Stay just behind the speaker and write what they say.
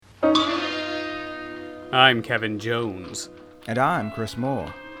I'm Kevin Jones. And I'm Chris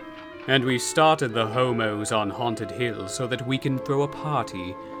Moore. And we started the Homos on Haunted Hill so that we can throw a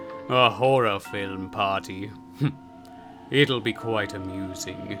party. A horror film party. It'll be quite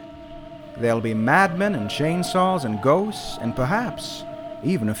amusing. There'll be madmen and chainsaws and ghosts and perhaps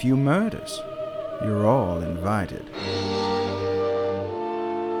even a few murders. You're all invited.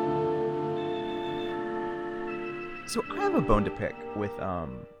 So I have a bone to pick with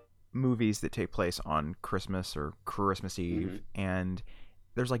movies that take place on Christmas or Christmas Eve, and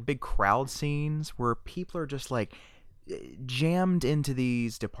there's like big crowd scenes where people are just like jammed into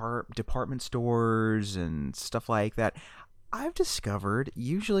these department stores and stuff like that. I've discovered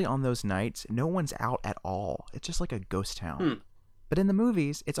usually on those nights no one's out at all. It's just like a ghost town. But in the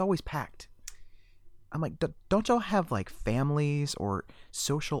movies, it's always packed. I'm like, don't y'all have like families or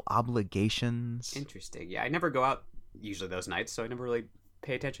social obligations? Interesting. Yeah, I never go out usually those nights, so I never really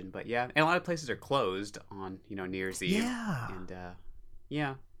pay attention. But yeah, and a lot of places are closed on, New Year's Eve. Yeah. And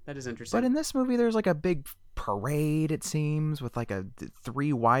yeah, that is interesting. But in this movie, there's like a big parade, it seems, with like a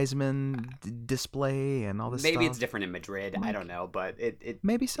three wise men display and all this Maybe stuff. it's different in Madrid. I don't know, but it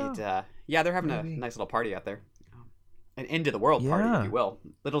maybe so. Yeah, they're having a nice little party out there. An end of the world party, if you will.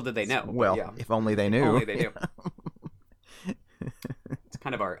 Little did they know. Well, yeah. if only they knew. If only they knew. It's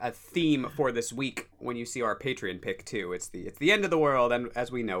kind of a theme for this week when you see our Patreon pick too. It's the end of the world, and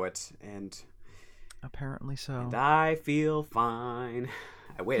as we know it, and apparently so. And I feel fine.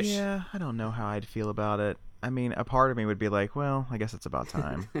 I wish. Yeah, I don't know how I'd feel about it. I mean, a part of me would be like, well, I guess it's about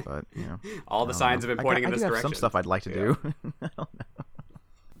time, but all the signs have been pointing in this direction. I have some stuff I'd like to do. I don't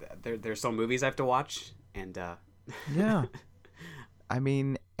know. There's some movies I have to watch, and yeah. I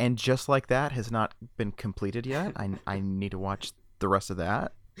mean, and Just Like That has not been completed yet. I need to watch the rest of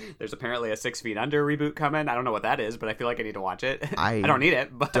that. There's apparently a 6 Feet Under reboot coming. I don't know what that is, but I feel like I need to watch it. I don't need it,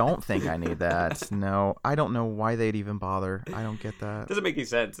 but don't think I need that. No, I don't know why they'd even bother. I don't get that. Doesn't make any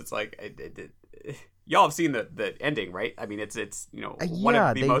sense. It's like y'all have seen the ending, right? I mean, it's one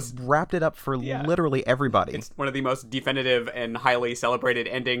of the most wrapped it up for literally everybody. It's one of the most definitive and highly celebrated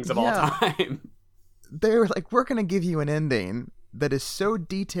endings of all time. They were like, we're going to give you an ending that is so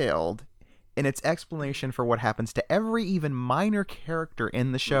detailed in its explanation for what happens to every even minor character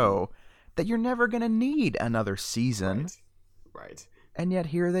in the show that you're never going to need another season. Right. And yet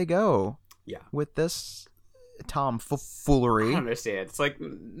here they go. Yeah. With this tomfoolery. I don't understand. It's like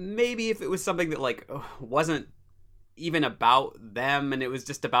maybe if it was something that like wasn't even about them and it was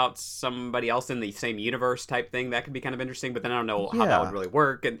just about somebody else in the same universe type thing, that could be kind of interesting, but then I don't know how that would really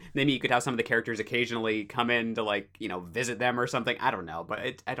work. And maybe you could have some of the characters occasionally come in to like, visit them or something. I don't know, but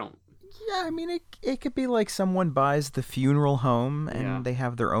I don't. Yeah, I mean, it could be like someone buys the funeral home and they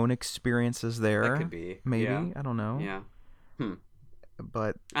have their own experiences there. That could be. Maybe. Yeah. I don't know. Yeah.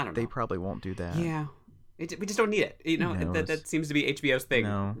 But I don't know. They probably won't do that. Yeah. We just don't need it. That seems to be HBO's thing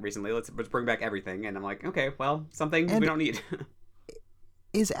recently. Let's bring back everything. And I'm like, okay, well, some things we don't need.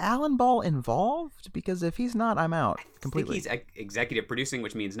 Is Alan Ball involved? Because if he's not, I'm out completely. I think he's executive producing,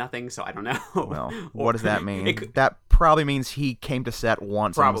 which means nothing, so I don't know. Well, what does that mean? That probably means he came to set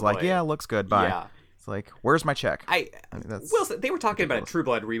once and was like, yeah, looks good, bye. Yeah. It's like, where's my check? They were talking about a True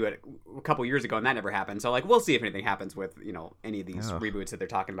Blood reboot a couple years ago, and that never happened. So, like, we'll see if anything happens with, any of these reboots that they're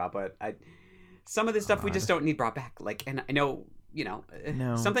talking about. But some of this stuff we just don't need brought back. Like, and I know,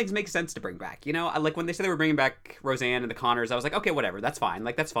 some things make sense to bring back. Like when they said they were bringing back Roseanne and the Connors, I was like, okay, whatever, that's fine.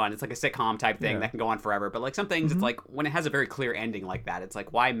 Like, that's fun. It's like a sitcom type thing that can go on forever. But like some things, it's like when it has a very clear ending like that, it's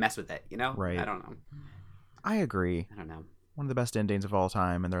like, why mess with it? Right. I don't know. I agree. I don't know. One of the best endings of all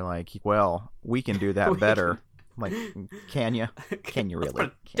time, and they're like, well, we can do that better. Like, can you? Can you really? Let's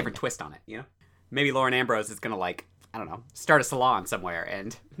put a different twist on it, Maybe Lauren Ambrose is gonna like, I don't know, start a salon somewhere,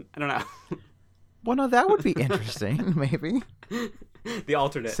 and I don't know. Well, no, that would be interesting. Maybe the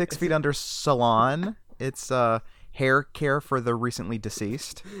alternate 6 Feet Under salon. It's hair care for the recently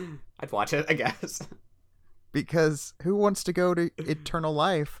deceased. I'd watch it, I guess. Because who wants to go to eternal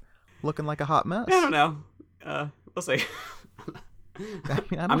life looking like a hot mess? I don't know. We'll see.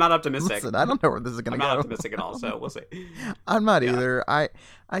 I'm not optimistic. Listen, I don't know where this is going to go. I'm not optimistic at all, so we'll see. I'm not either.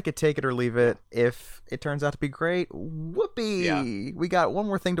 I could take it or leave it. If it turns out to be great, whoopee! Yeah. We got one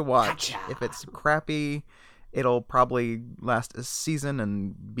more thing to watch. Gotcha. If it's crappy, it'll probably last a season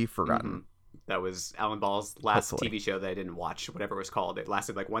and be forgotten. Mm-hmm. That was Alan Ball's last TV show that I didn't watch, whatever it was called. It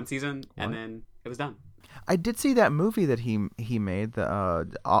lasted like one season, and then it was done. I did see that movie that he made,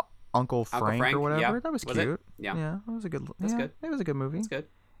 the Uncle Frank or whatever. Yeah. That was cute. It? Yeah, that was a good. That's good. It was a good movie. It's good.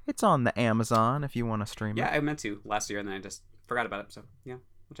 It's on the Amazon if you want to stream it. Yeah, I meant to last year, and then I just forgot about it. So yeah,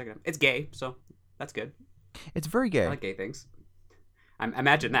 we'll check it out. It's gay, so that's good. It's very gay. I like gay things.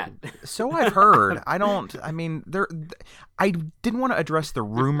 Imagine that. So I've heard. I mean, I didn't want to address the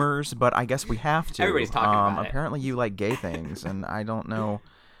rumors, but I guess we have to. Everybody's talking about it. Apparently you like gay things, and I don't know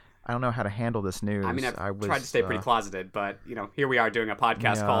how to handle this news. I mean, I've tried to stay pretty closeted, but, here we are doing a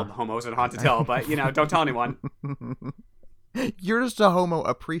podcast called Homos and Haunted Hill, but, don't tell anyone. You're just a homo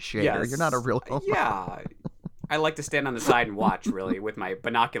appreciator. Yes. You're not a real homo. Yeah. I like to stand on the side and watch, really, with my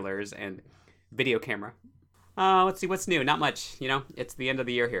binoculars and video camera. Let's see, what's new? Not much, It's the end of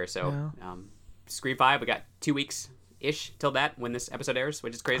the year here, so Scream 5, we got 2 weeks-ish till that, when this episode airs,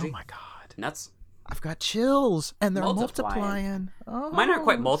 which is crazy. Oh, my God. Nuts. I've got chills, and they're multiplying. Oh, mine aren't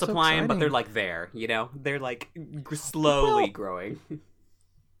quite multiplying, so but they're, like, there, They're, like, slowly growing.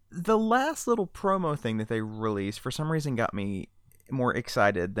 The last little promo thing that they released for some reason got me more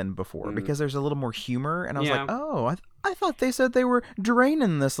excited than before because there's a little more humor, and I was like, oh, I thought they said they were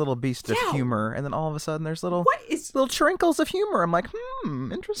draining this little beast of humor, and then all of a sudden there's little trinkles of humor. I'm like,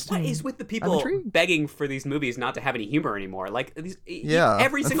 interesting. What is with the people begging for these movies not to have any humor anymore? Like,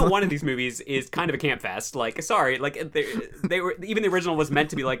 every single one of these movies is kind of a camp fest. Like, sorry, like they were, even the original was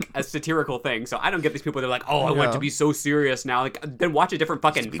meant to be like a satirical thing. So I don't get these people. They're like, oh, I want it to be so serious now. Like, then watch a different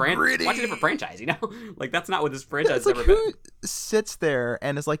fucking watch a different franchise. Like that's not what this franchise has ever been. Who sits there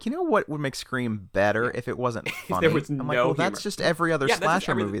and is like, what would make Scream better if it wasn't funny? There was I'm like, well, that's just every other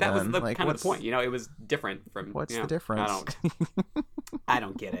slasher movie. That then. was kind of the point. It was different from. What's the difference? I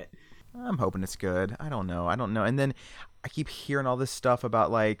don't get it. I'm hoping it's good. I don't know. And then I keep hearing all this stuff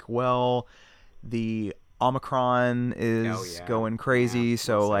about like, well, the Omicron is going crazy,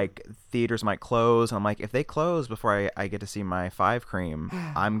 so like theaters might close. And I'm like, if they close before I get to see my 5 Cream,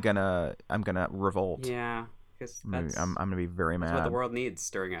 I'm gonna revolt. Yeah, because I'm gonna be very mad. That's what the world needs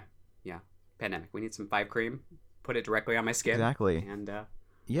during a pandemic. We need some 5 Cream. Put it directly on my skin. Exactly. And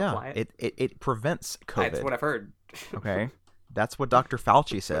apply it. It prevents COVID. That's what I've heard. Okay. That's what Dr.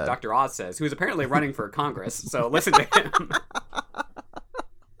 Fauci said. Dr. Oz says, who's apparently running for Congress. So listen to him.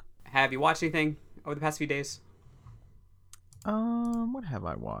 Have you watched anything over the past few days? What have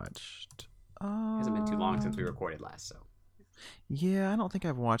I watched? It hasn't been too long since we recorded last, so. Yeah, I don't think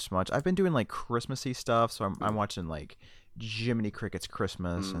I've watched much. I've been doing like Christmassy stuff, so I'm watching like Jiminy Cricket's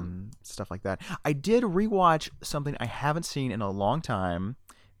Christmas and stuff like that. I did rewatch something I haven't seen in a long time,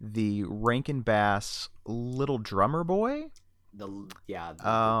 the Rankin Bass Little Drummer Boy. The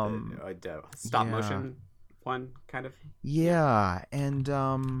stop motion one, kind of. Yeah, and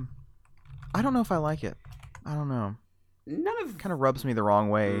I don't know if I like it. I don't know. Kind of rubs me the wrong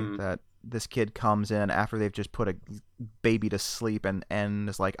way that this kid comes in after they've just put a baby to sleep and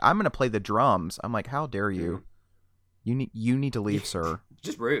is like, I'm gonna play the drums. I'm like, how dare you? You need to leave, sir.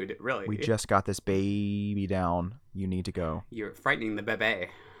 Just rude, really. We just got this baby down. You need to go. You're frightening the bebe.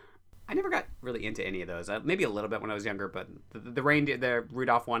 I never got really into any of those. Maybe a little bit when I was younger, but the reindeer, the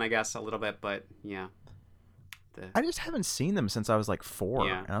Rudolph one, I guess, a little bit. But yeah, I just haven't seen them since I was like 4,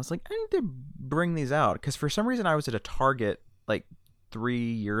 yeah. And I was like, I need to bring these out because for some reason I was at a Target like 3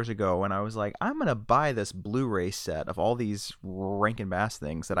 years ago, and I was like, I'm gonna buy this Blu-ray set of all these Rankin Bass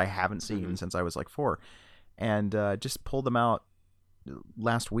things that I haven't seen since I was like 4, and just pulled them out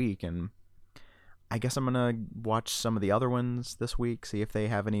last week, and I guess I'm gonna watch some of the other ones this week, see if they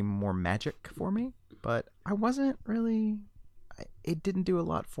have any more magic for me. But I wasn't really. It didn't do a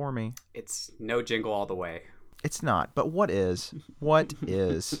lot for me. It's no Jingle All the Way. It's not. But what is? What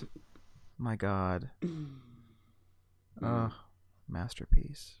is? My God.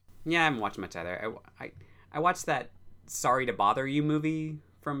 Masterpiece. Yeah, I haven't watched much either. I watched that Sorry to Bother You movie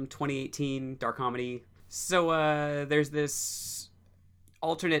from 2018, dark comedy. So there's this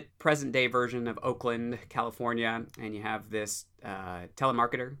alternate present day version of Oakland, California, and you have this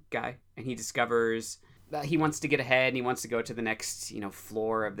telemarketer guy, and he discovers that he wants to get ahead and he wants to go to the next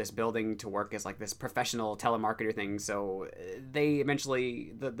floor of this building to work as like this professional telemarketer thing. So they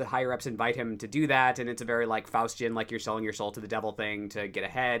eventually, the higher ups invite him to do that, and it's a very like Faustian, like you're selling your soul to the devil thing to get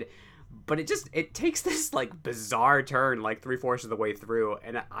ahead. But it takes this like bizarre turn like 3/4 of the way through,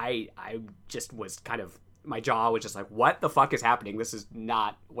 and I just was kind of, my jaw was just like, what the fuck is happening? This is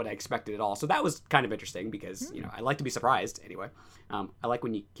not what I expected at all. So that was kind of interesting because I like to be surprised anyway. I like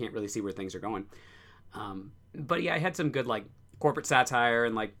when you can't really see where things are going. But yeah, I had some good like corporate satire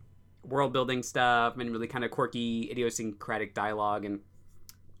and like world building stuff and really kind of quirky, idiosyncratic dialogue and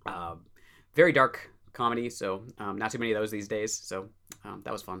very dark comedy. So not too many of those these days. So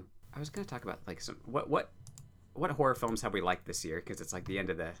that was fun. I was going to talk about like some what horror films have we liked this year, because it's like the end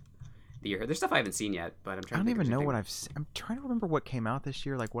of the year. There's stuff I haven't seen yet, but I'm trying. I don't even know what I've seen. I'm trying to remember what came out this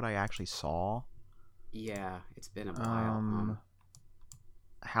year, like what I actually saw. Yeah, it's been a while.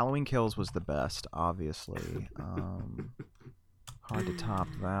 Halloween Kills was the best, obviously. Hard to top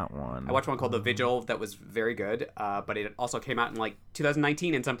that one. I watched one called The Vigil that was very good, but it also came out in like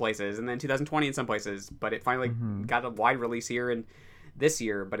 2019 in some places, and then 2020 in some places. But it finally got a wide release here and this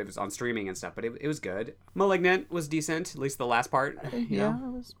year, but it was on streaming and stuff. But it was good. Malignant was decent, at least the last part. Yeah,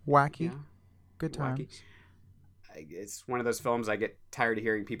 it was wacky. Yeah. Good times. Wacky. It's one of those films I get tired of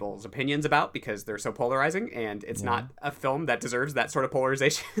hearing people's opinions about because they're so polarizing, and it's not a film that deserves that sort of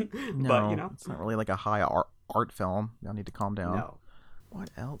polarization. No, but it's not really like a high art film. Y'all need to calm down. No. What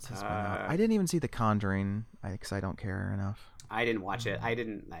else has been out? I didn't even see The Conjuring because I don't care enough. I didn't watch it. I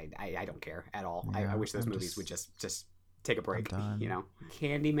don't care at all. Yeah, I wish those movies would just take a break. You know,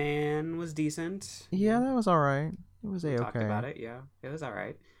 Candyman was decent. Yeah, that was all right. It was okay. Talked about it. Yeah, it was all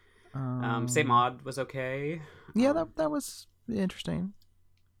right. Saint Maud was okay. Yeah, that was interesting.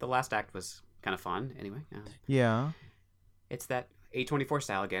 The last act was kind of fun. Anyway. Yeah. It's that A24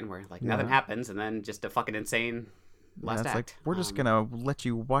 style again, where like nothing happens, and then just a fucking insane last act. Like, we're just gonna let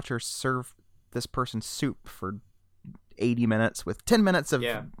you watch her serve this person soup for 80 minutes with 10 minutes of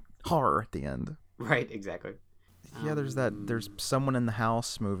horror at the end. Right. Exactly. Yeah. There's Someone in the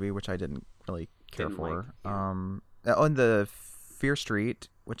House movie, which I didn't really care for. Like, on the Fear Street,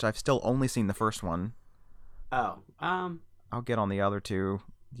 which I've still only seen the first one. Oh, I'll get on the other two,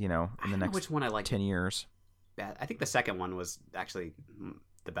 in the next which one I like 10 years. I think the second one was actually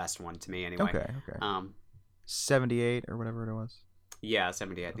the best one to me anyway. Okay. 78 or whatever it was. Yeah,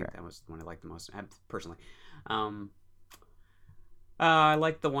 78. I think that was the one I liked the most personally. I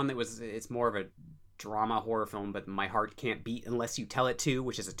like the one it's more of a drama horror film, but My Heart Can't Beat Unless You Tell It To,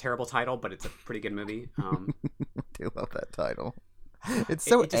 which is a terrible title, but it's a pretty good movie. I do love that title. It's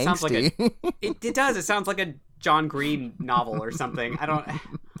so it sounds like it does. It sounds like a John Green novel or something. I don't.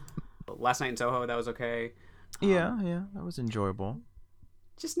 Last Night in Soho, that was okay. Yeah, that was enjoyable.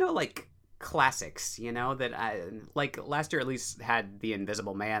 Just no like classics, that I like. Last year at least had The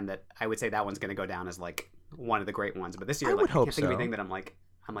Invisible Man. That I would say that one's going to go down as like one of the great ones. But this year, I can't think of anything that I'm like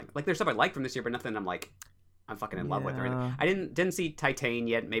there's stuff I like from this year, but nothing I'm fucking in love with or anything. I didn't see Titan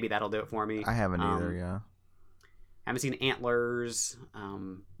yet. Maybe that'll do it for me. I haven't either. Yeah. I haven't seen Antlers.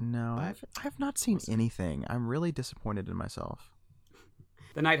 No, I have not seen anything. I'm really disappointed in myself.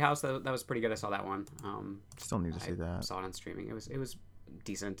 The Night House, that was pretty good. I saw that one. Still need to see that. I saw it on streaming. It was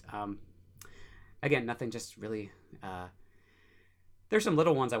decent. Again, nothing just really. There's some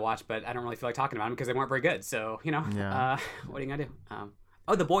little ones I watched, but I don't really feel like talking about them because they weren't very good. So what are you gonna do?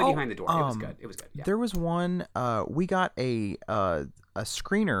 The Boy Behind the Door. It was good. It was good. Yeah. There was one. We got a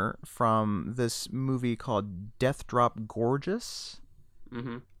screener from this movie called Death Drop Gorgeous.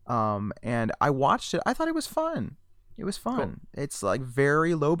 Mm-hmm. And I watched it. I thought it was fun. It was fun. Cool. It's like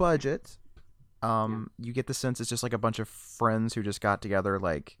very low budget. You get the sense it's just like a bunch of friends who just got together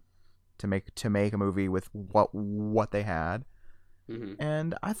like to make a movie with what they had. Mm-hmm.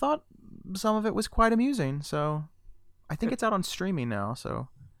 And I thought some of it was quite amusing. So I think it's out on streaming now. So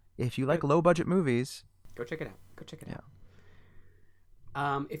if you like low budget movies, go check it out.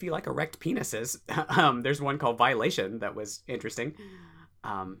 If you like erect penises, there's one called Violation that was interesting.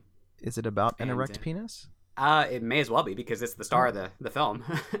 Is it about an erect penis? It may as well be because it's the star of the film.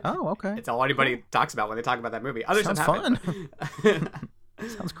 Oh, okay. It's all anybody talks about when they talk about that movie. Other Sounds stuff fun.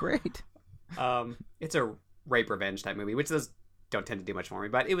 Sounds great. It's a rape revenge type movie, which don't tend to do much for me,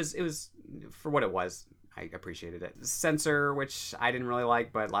 but it was for what it was. I appreciated it. Censor, which I didn't really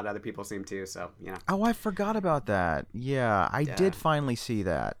like, but a lot of other people seem to. So Oh, I forgot about that. Yeah, I did finally see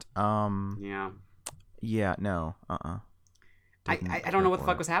that. Yeah. No. I don't know what the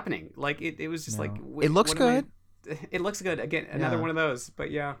fuck was happening. Like it was just like it looks good. It looks good. Again, another one of those. But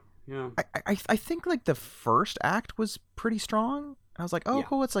yeah. I think like the first act was pretty strong. I was like,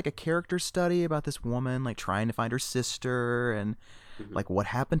 cool. It's like a character study about this woman like trying to find her sister and like what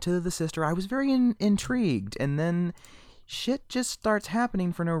happened to the sister. I was very intrigued, and then shit just starts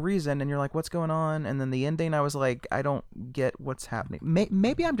happening for no reason, and you're like, what's going on? And then the ending, I was like, I don't get what's happening.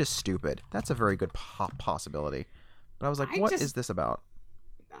 Maybe I'm just stupid. That's a very good possibility. But I was like, what is this about?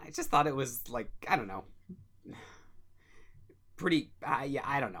 I just thought it was like, I don't know. Pretty,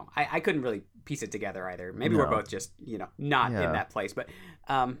 I don't know. I couldn't really piece it together either. Maybe we're both just, not in that place. But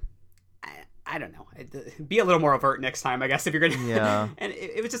I don't know. Be a little more overt next time, I guess, if you're going to. Yeah. And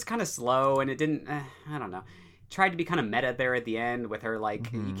it was just kind of slow, and it didn't, I don't know. Tried to be kind of meta there at the end with her,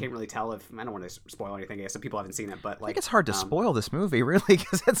 like, you can't really tell if, I don't want to spoil anything, I guess, some people haven't seen it, but like. I think it's hard to spoil this movie, really,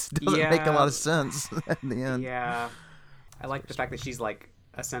 because it doesn't make a lot of sense in the end. Yeah. I like the fact that she's, like,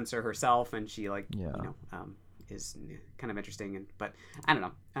 a censor herself, and she, like, is kind of interesting, but I don't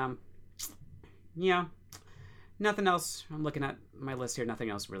know. Yeah. Nothing else. I'm looking at my list here. Nothing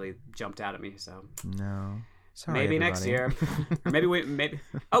else really jumped out at me. So no. Sorry, maybe everybody. next year, or maybe.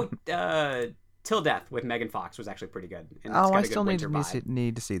 Till Death with Megan Fox was actually pretty good. And it's got I a good still winter vibe.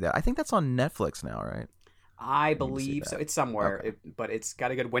 need to see that. I think that's on Netflix now, right? I believe so. It's somewhere, Okay. but it's got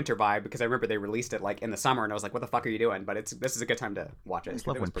a good winter vibe because I remember they released it like in the summer, and I was like, "What the fuck are you doing?" But this is a good time to watch it. I just 'cause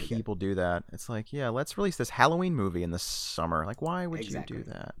love it was when pretty good. people do that. It's like, yeah, let's release this Halloween movie in the summer. Like, why would Exactly. you do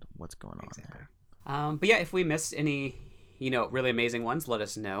that? What's going on Exactly. there? But yeah, if we missed any, really amazing ones, let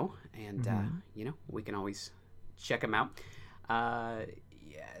us know, and we can always check them out.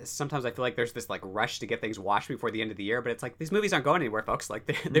 Sometimes I feel like there's this like rush to get things watched before the end of the year, but it's like these movies aren't going anywhere, folks. Like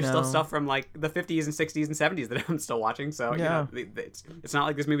there's still No. stuff from like the 50s and 60s and 70s that I'm still watching. So Yeah. it's not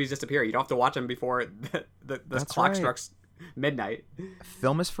like these movies disappear. You don't have to watch them before the That's clock right. strikes midnight.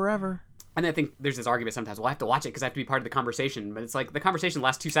 Film is forever. And I think there's this argument sometimes. Well, I have to watch it because I have to be part of the conversation. But it's like the conversation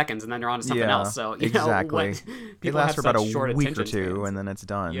lasts 2 seconds and then you're on to something Yeah, else. So exactly. It It lasts for about a short week or attention two, spans. and then it's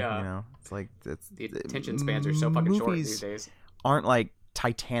done. Yeah. It's like The attention spans are so fucking short these movies days. aren't like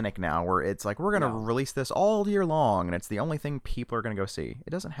Titanic now, where it's like we're gonna No. release this all year long, and it's the only thing people are gonna go see. It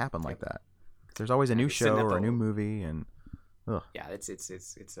doesn't happen like that. There's always a new It's sitting show at or a the- new movie, and Yeah,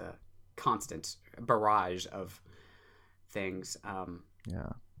 it's a constant barrage of things. yeah,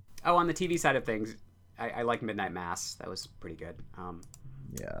 On the TV side of things, I like Midnight Mass. That was pretty good.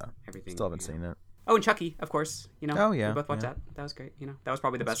 yeah. Everything. Still haven't seen it. Oh, and Chucky, of course. Oh, yeah, we both watched yeah. that. That was great. That was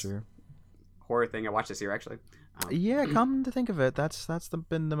probably the That's best true. horror thing I watched this year, actually. Yeah, come to think of it, that's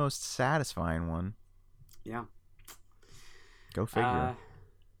been the most satisfying one. Yeah. Go figure.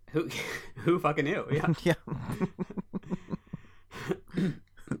 Who fucking knew? Yeah. Yeah.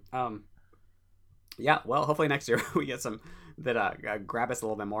 Yeah. Well, hopefully next year we get some that grab us a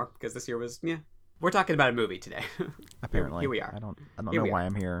little bit more because this year was We're talking about a movie today. Apparently. Here we are. I don't Here know we why are.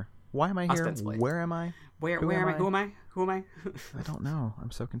 I'm here. Why am I here? Ostensibly. Where am I? Where Who am am I? I? Who am I? Who am I? I don't know.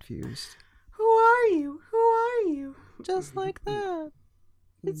 I'm so confused. Who are you? Who are you? Just like that.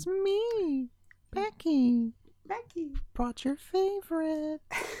 It's me, Becky. Becky. Brought your favorite.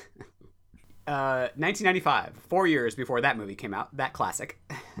 1995, 4 years before that movie came out, that classic.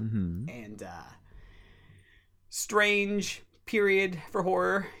 Mm-hmm. And strange period for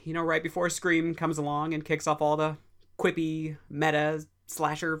horror, right before Scream comes along and kicks off all the quippy meta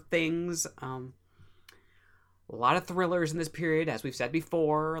slasher things. A lot of thrillers in this period, as we've said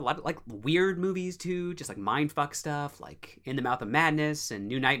before. A lot of like weird movies too, just like mindfuck stuff, like In the Mouth of Madness and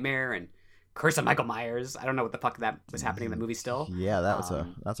New Nightmare and Curse of Michael Myers. I don't know what the fuck that was happening in the movie still. Yeah,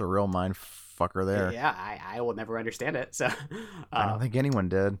 that's a real mind fucker there. Yeah, I will never understand it. So I don't think anyone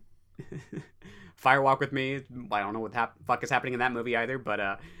did. Firewalk with Me. I don't know what the fuck is happening in that movie either,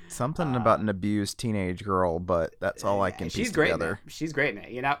 but Something about an abused teenage girl, but that's all I can she's piece great together. in it. She's great in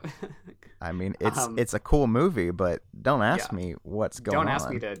it, I mean, it's a cool movie, but don't ask Yeah. me what's going on. Don't ask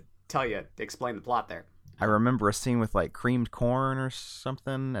me to tell you, to explain the plot there. I remember a scene with like creamed corn or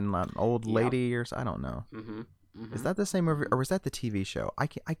something, and an old Yep. lady or I don't know. Mm-hmm. Is that the same movie, or was that the TV show? I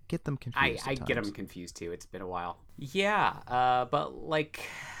get them confused. I at get times. them confused too. It's been a while. Yeah, but like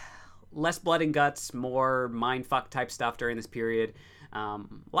less blood and guts, more mindfuck type stuff during this period. A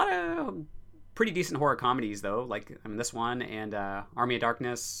lot of pretty decent horror comedies though, like this one and Army of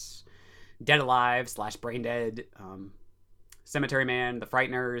Darkness, Dead Alive / Brain Dead, Cemetery Man, The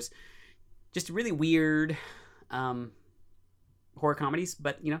Frighteners. Just really weird horror comedies,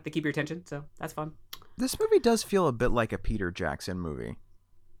 but they keep your attention, so that's fun. This movie does feel a bit like a Peter Jackson movie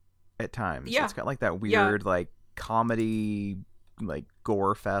at times. Yeah. It's got like that weird like comedy, like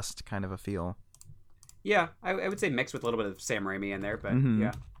gore fest kind of a feel. Yeah, I would say mixed with a little bit of Sam Raimi in there, but Mhm.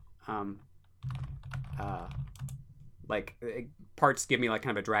 yeah. Like parts give me like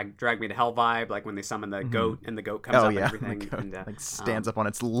kind of a drag me to hell vibe, like when they summon the goat and the goat comes up and everything. The goat, And, like stands up on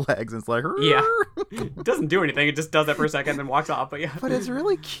its legs and it's like Yeah. It doesn't do anything, it just does that for a second and then walks off, but yeah. But it's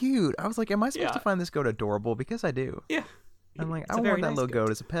really cute. I was like, am I supposed Yeah. to find this goat adorable? Because I do. Yeah. I'm like, It's I a want very that nice little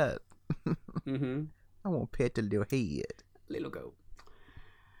goat as a pet. Mm-hmm. I won't pet the little head. Little goat.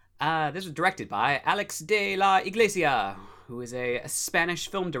 This was directed by Alex de la Iglesia, who is a Spanish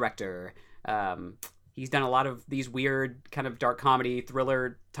film director. He's done a lot of these weird kind of dark comedy,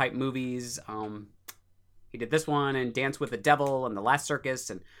 thriller type movies. He did this one and Dance with the Devil and The Last Circus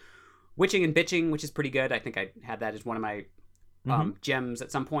and Witching and Bitching, which is pretty good. I think I had that as one of my gems at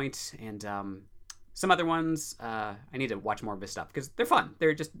some point. And some other ones. I need to watch more of his stuff because they're fun.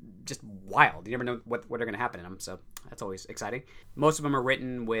 They're just wild. You never know what are going to happen in them, so that's always exciting. Most of them are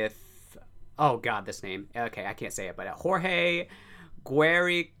written with, oh god, this name. Okay, I can't say it, but Jorge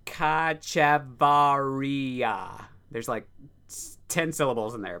Guericachavarria. There's like 10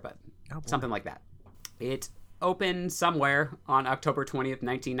 syllables in there, but something like that. It opened somewhere on October 20th,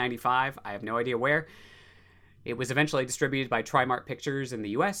 1995. I have no idea where. It was eventually distributed by Trimark Pictures in the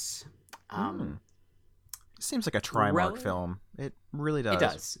U.S. Seems like a Trimark film. It really does. It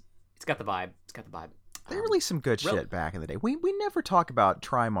does. It's got the vibe. They released some good shit back in the day. We never talk about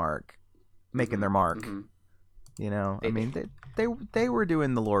Trimark making their mark. Mm-hmm. You know, they were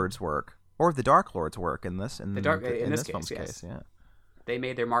doing the Lord's work, or the Dark Lord's work in this film's case. Yeah, they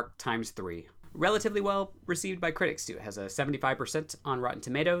made their mark ×3. Relatively well received by critics too. It has a 75% on Rotten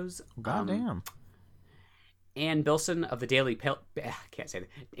Tomatoes. Goddamn. Ann Bilson of the Daily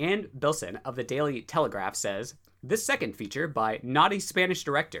Telegraph says this second feature by naughty Spanish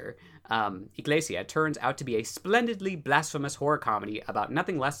director Iglesia turns out to be a splendidly blasphemous horror comedy about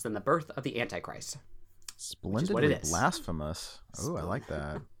nothing less than the birth of the Antichrist. Splendidly blasphemous. Oh, I like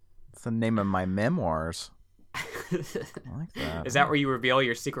that. It's the name of my memoirs. I like that. Is that where you reveal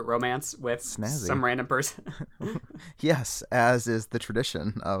your secret romance with some random person? Yes, as is the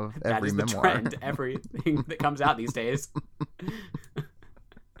tradition of every memoir. That is the trend. Everything that comes out these days.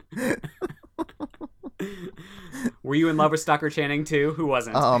 Were you in love with Stockard Channing too? Who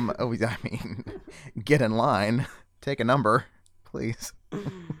wasn't? I mean, get in line. Take a number, please.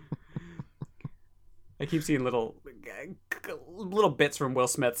 I keep seeing little bits from Will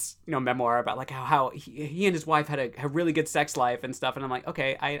Smith's memoir about like how he and his wife had a really good sex life and stuff, and I'm like,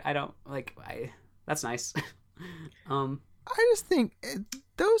 okay, I don't like that's nice. I just think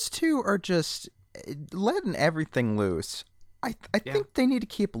those two are just letting everything loose. I think they need to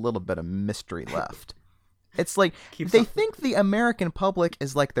keep a little bit of mystery left. It's like they think the American public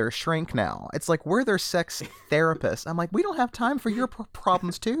is like their shrink now. It's like we're their sex therapists. I'm like, we don't have time for your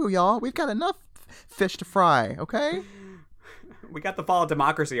problems too, y'all. We've got enough fish to fry, okay? We got the fall of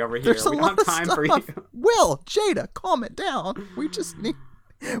democracy over here. We don't have time for you. Will, Jada, calm it down.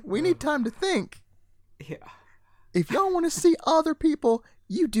 We need time to think. Yeah. If y'all want to see other people,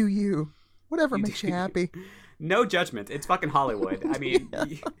 you do you. Whatever makes you happy. No judgment. It's fucking Hollywood. I mean,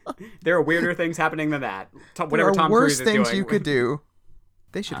 there are weirder things happening than that. Whatever Tom Cruise is doing. There are worse things you could do.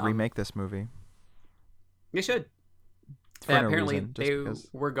 They should remake this movie. They should. Apparently they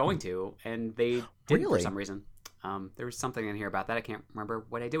were going to, and they didn't for some reason. There was something in here about that. I can't remember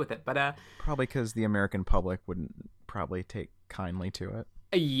what I did with it, but probably because the American public wouldn't probably take kindly to it.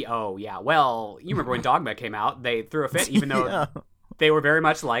 Oh yeah. Well, you remember when Dogma came out? They threw a fit, even though they were very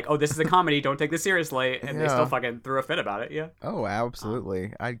much like, "Oh, this is a comedy. Don't take this seriously," and they still fucking threw a fit about it. Yeah. Oh,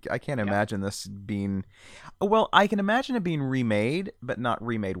 absolutely. I can't imagine this being. Well, I can imagine it being remade, but not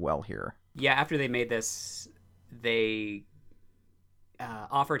remade well here. Yeah. After they made this, they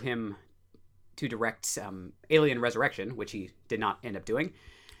offered him to direct Alien Resurrection, which he did not end up doing.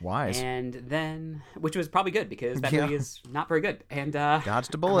 Wise. And then, which was probably good because that movie is not very good. And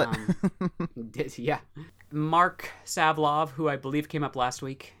dodged a bullet. Yeah. Mark Savlov, who I believe came up last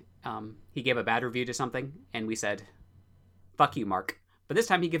week, he gave a bad review to something, and we said, "Fuck you, Mark." But this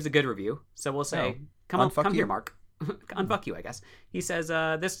time he gives a good review, so we'll say, "Come here, Mark." Unfuck you, I guess. He says,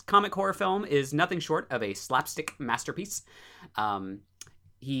 "This comic horror film is nothing short of a slapstick masterpiece."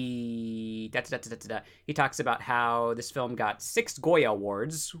 He talks about how this film got 6 Goya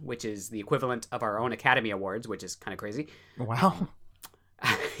Awards, which is the equivalent of our own Academy Awards, which is kind of crazy. Wow.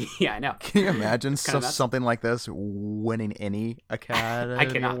 Yeah, I know. Can you imagine something like this winning any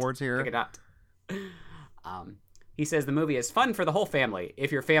Academy Awards here? I cannot. He says the movie is fun for the whole family,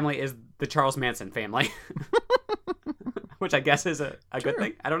 if your family is the Charles Manson family. Which I guess is a good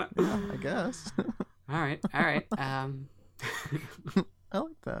thing. I don't know. Yeah, I guess. All right. I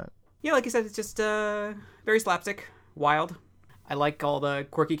like that. Yeah, like you said, it's just very slapstick, wild. I like all the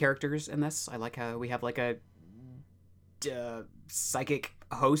quirky characters in this. I like how we have like a psychic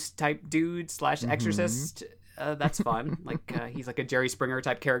host type dude / exorcist. That's fun. Like he's like a Jerry Springer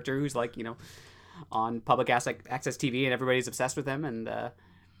type character who's like, on public access TV and everybody's obsessed with him, and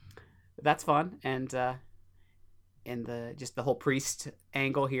that's fun. And the whole priest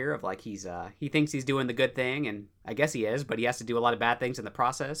angle here of like he thinks he's doing the good thing, and I guess he is, but he has to do a lot of bad things in the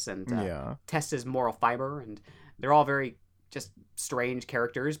process and test his moral fiber, and they're all very just strange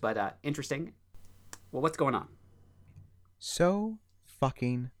characters, but interesting. Well, what's going on? So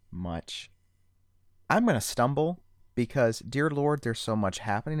fucking much. I'm gonna stumble because, dear Lord, there's so much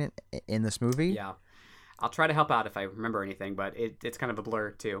happening in this movie. Yeah. I'll try to help out if I remember anything, but it's kind of a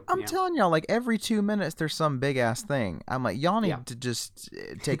blur too. I'm telling y'all, like every 2 minutes there's some big ass thing. I'm like, y'all need to just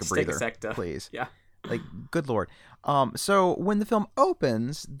take a breather, please. Yeah. Like, good Lord. So when the film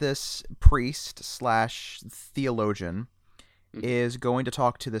opens, this priest / theologian is going to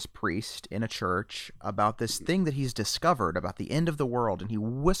talk to this priest in a church about this thing that he's discovered about the end of the world, and he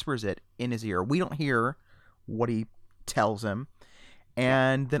whispers it in his ear. We don't hear what he tells him.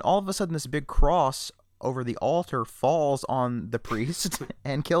 And then all of a sudden this big cross over the altar falls on the priest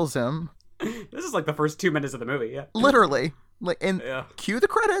and kills him. This is like the first 2 minutes of the movie. Yeah, Literally. And cue the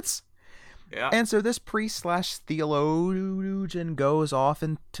credits. Yeah. And so this priest / theologian goes off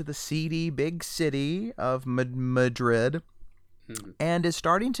into the seedy big city of Madrid and is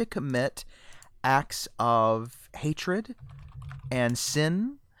starting to commit acts of hatred and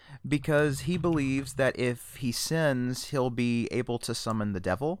sin because he believes that if he sins, he'll be able to summon the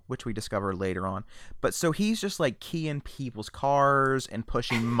devil, which we discover later on. But so he's just like keying people's cars and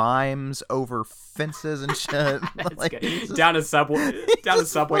pushing mimes over fences and shit. Like, down a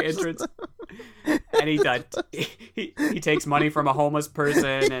subway entrance. And he takes money from a homeless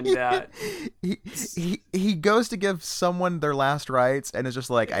person, and he goes to give someone their last rites and is just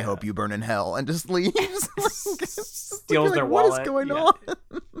like, I hope you burn in hell, and just leaves. Steals their wallet. What is going on?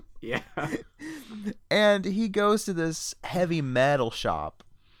 Yeah. And he goes to this heavy metal shop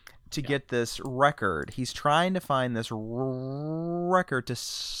to get this record. He's trying to find this record to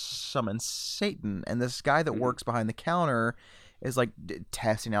summon Satan, and this guy that works behind the counter is like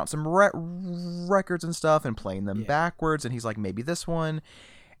testing out some records and stuff and playing them backwards, and he's like, maybe this one.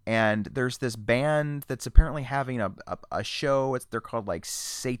 And there's this band that's apparently having a show. They're called like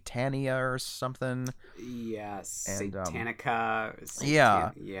Satania or something. Yeah, Satanica.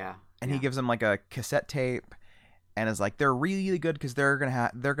 Yeah. And he gives them like a cassette tape, and is like, they're really good because they're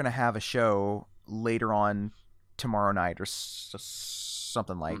gonna have a show later on tomorrow night or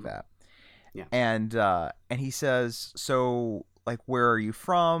something like that. Yeah. And he says, so like, where are you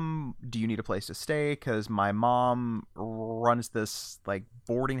from? Do you need a place to stay? Because my mom runs this like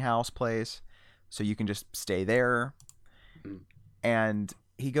boarding house place, so you can just stay there. And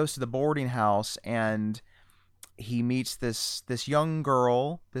he goes to the boarding house, and he meets this young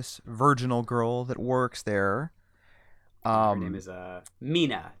girl, this virginal girl that works there. Her name is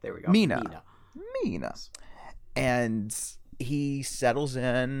Mina. There we go. Mina. And he settles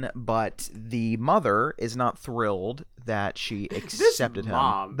in, but the mother is not thrilled that she accepted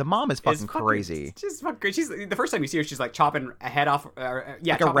him. The mom is fucking crazy. She's fucking crazy. The first time you see her, she's like chopping a head off,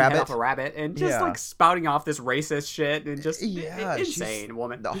 chopping a rabbit. Head off a rabbit, and just like spouting off this racist shit, and just insane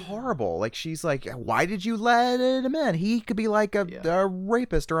woman. Horrible. Like, she's like, why did you let him in? He could be like a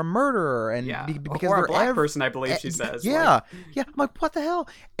rapist or a murderer, and because or a black person, I believe she says. I'm like, what the hell?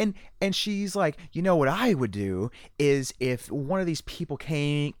 And she's like, you know what I would do is if one of these people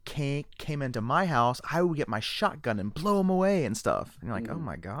came into my house, I would get my shotgun and blow them away and stuff. And you're like, oh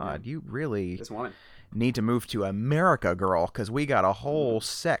my god, you really this woman need to move to America, girl, because we got a whole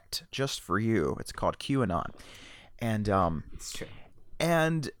sect just for you. It's called QAnon. And it's true.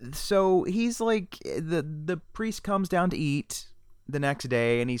 And so he's like, the priest comes down to eat the next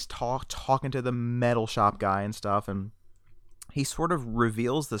day, and he's talking to the metal shop guy and stuff, and he sort of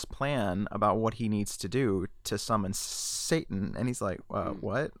reveals this plan about what he needs to do to summon Satan. And he's like,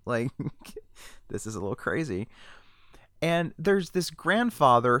 what? Like, this is a little crazy. And there's this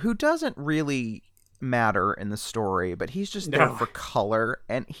grandfather who doesn't really matter in the story, but he's just there for color.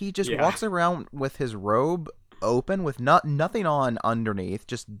 And he just walks around with his robe open with nothing on underneath,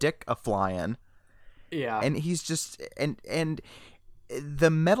 just dick a-flying. Yeah. And he's just... And the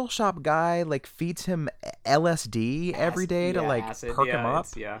metal shop guy like feeds him LSD every day to like perk him up.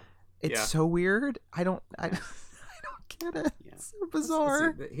 It's so weird. I don't get it. Yeah. It's so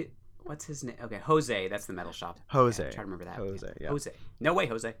bizarre. What's his name? Okay, Jose. That's the metal shop. Jose. I'm trying to remember that. Jose. Yeah. Jose. No way,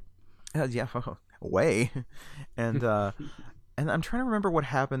 Jose. Way. And and I'm trying to remember what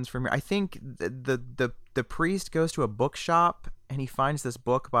happens from here. I think the priest goes to a bookshop and he finds this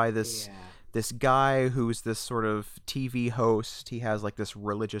book by this guy who's this sort of TV host. He has like this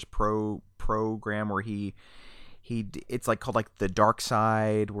religious program where he it's like called like The Dark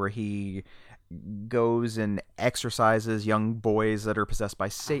Side, where he goes and exorcises young boys that are possessed by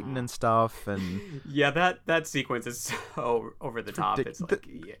Satan and stuff. And that sequence is so over the top. It's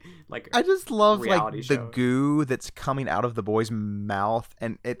like I just love like the show. Goo that's coming out of the boy's mouth,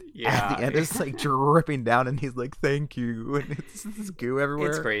 and it at the end is like dripping down, and he's like, "Thank you," and it's this goo everywhere.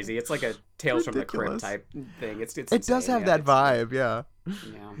 It's crazy. It's like a Tales from the Crypt type thing. It insane. Does have that vibe, yeah.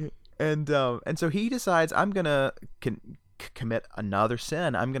 And so he decides, I'm gonna commit another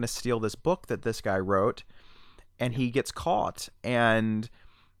sin. I'm going to steal this book that this guy wrote, and he gets caught, and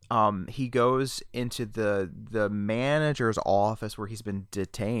he goes into the manager's office where he's been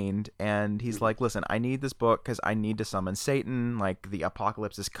detained, and he's like, listen, I need this book because I need to summon Satan. Like, the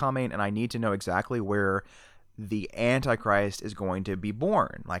apocalypse is coming, and I need to know exactly where the Antichrist is going to be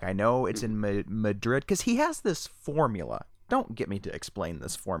born. Like, I know it's in Madrid, because he has this formula. don't get me to explain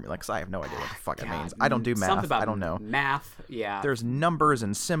this formula because I have no idea what the fuck it means. I don't do math. I don't know. Math, yeah. There's numbers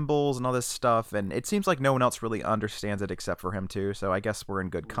and symbols and all this stuff, and it seems like no one else really understands it except for him too. So I guess we're in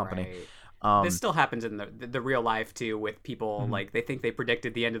good company. Right. This still happens in the real life too, with people like they think they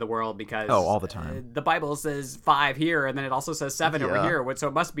predicted the end of the world because all the time. The Bible says 5 here, and then it also says 7 over here. So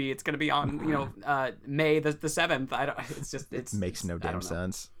it must be it's going to be on May the 7th. I don't. It's just it makes no damn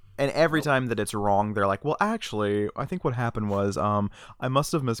sense. And every time that it's wrong, they're like, "Well, actually, I think what happened was, I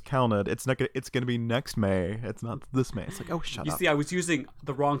must have miscounted. It's gonna be next May. It's not this May." It's like, oh, shut up. You see, I was using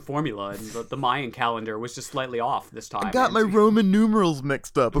the wrong formula, and the Mayan calendar was just slightly off this time. I got my Roman numerals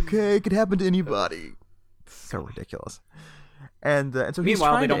mixed up. Okay, it could happen to anybody. So ridiculous. And so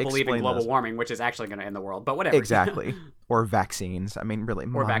meanwhile, they don't believe in global warming, which is actually going to end the world. But whatever. Exactly. Or vaccines. I mean, really.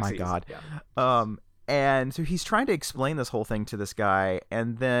 Or vaccines. My God. Yeah. And so he's trying to explain this whole thing to this guy,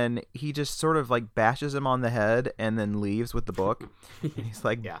 and then he just sort of like bashes him on the head and then leaves with the book. And he's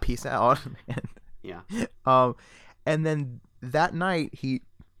like, peace out. And then that night he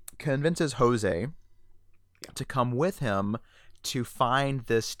convinces Jose to come with him to find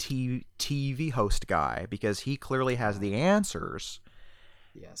this TV host guy because he clearly has the answers.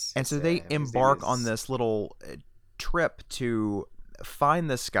 Yes. And so they embark on this little trip to find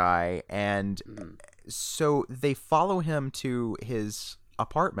this guy, and so they follow him to his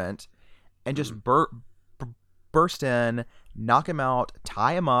apartment and just burst in, knock him out,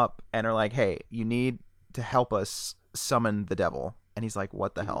 tie him up, and are like, "Hey, you need to help us summon the devil." And he's like,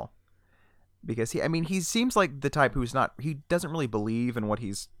 "What the hell?" Because he seems like the type he doesn't really believe in what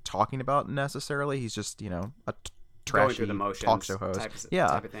he's talking about necessarily. He's just, a trashy going through the motions, talk show host.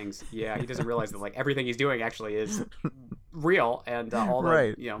 Type of things. Yeah, he doesn't realize that like everything he's doing actually is real, and all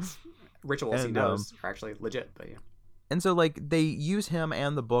the rituals he knows are actually legit. But yeah. And so like they use him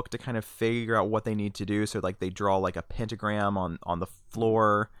and the book to kind of figure out what they need to do. So like they draw like a pentagram on the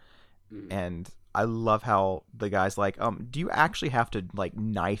floor, and I love how the guy's like, do you actually have to like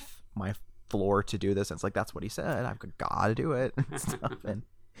knife my floor to do this? And it's like, that's what he said. I've got to do it. And stuff.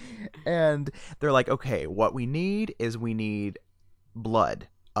 And they're like, okay, what we need is blood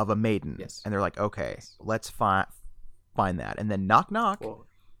of a maiden. Yes. And they're like, okay, let's find that. And then knock, well,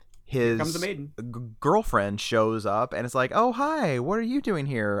 his here comes the maiden. Girlfriend shows up, and it's like, oh, hi, what are you doing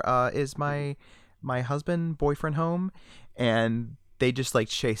here? Is my husband, boyfriend home? And they just like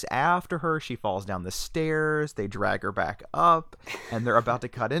chase after her. She falls down the stairs. They drag her back up, and they're about to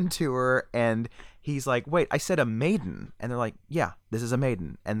cut into her. And he's like, wait, I said a maiden. And they're like, yeah, this is a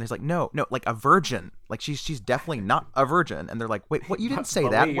maiden. And there's like, no, like a virgin. Like she's definitely not a virgin. And they're like, wait, what? You didn't say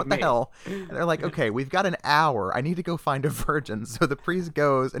that. What the hell? And they're like, okay, we've got an hour. I need to go find a virgin. So the priest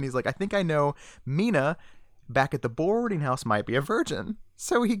goes, and he's like, I think I know Mina back at the boarding house might be a virgin.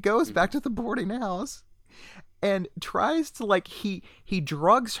 So he goes back to the boarding house and tries to like, he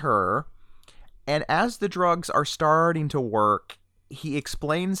drugs her. And as the drugs are starting to work, he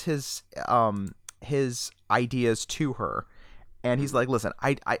explains his ideas to her, and he's like, listen,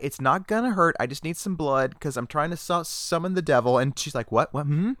 I it's not gonna hurt, I just need some blood because I'm trying to summon the devil. And she's like, what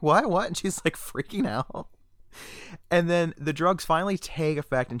and she's like freaking out. And then the drugs finally take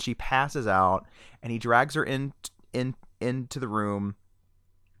effect and she passes out, and he drags her into the room,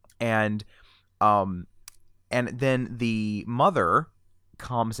 and then the mother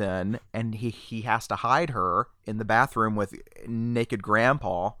comes in, and he has to hide her in the bathroom with naked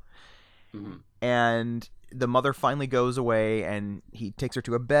grandpa. And the mother finally goes away, and he takes her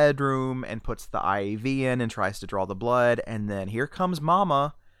to a bedroom and puts the IV in and tries to draw the blood. And then here comes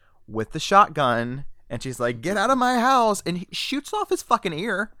Mama with the shotgun, and she's like, get out of my house. And he shoots off his fucking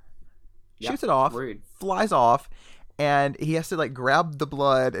ear. Shoots it off. Rude. Flies off. And he has to like grab the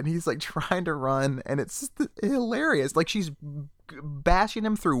blood, and he's like trying to run, and it's just hilarious. Like she's bashing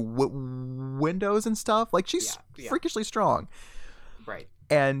him through windows and stuff. Like she's freakishly strong. Right.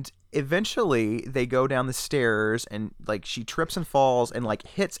 And eventually they go down the stairs, and like she trips and falls and like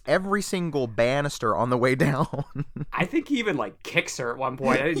hits every single banister on the way down. I think he even like kicks her at one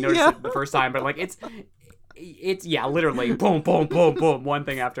point. I didn't notice it the first time, but like it's literally boom, boom, boom, boom, one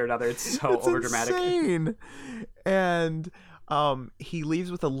thing after another. It's so overdramatic. Insane. And he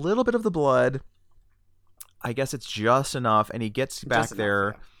leaves with a little bit of the blood. I guess it's just enough, and he gets back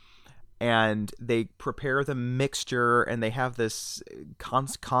there. And they prepare the mixture, and they have this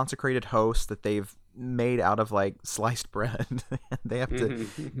consecrated host that they've made out of like sliced bread. They have to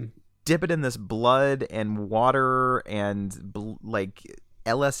dip it in this blood and water and like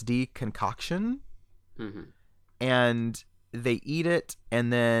LSD concoction. And they eat it,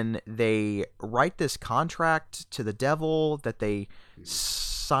 and then they write this contract to the devil that they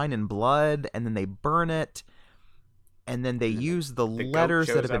sign in blood, and then they burn it. and then they use the goat letters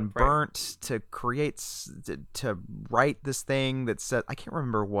that shows have been up, right? burnt to create to write this thing that said, I can't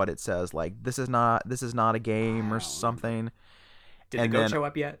remember what it says, like this is not a game or something. Did And the goat then show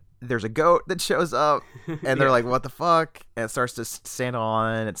up yet? there's a goat that shows up, and they're Yeah. like, what the fuck? And it starts to stand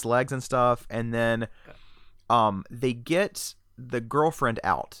on its legs and stuff, and then they get the girlfriend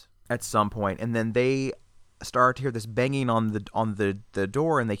out at some point, and then they start to hear this banging on the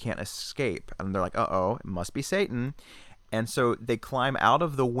door, and they can't escape, and they're like, uh-oh, it must be Satan. And so they climb out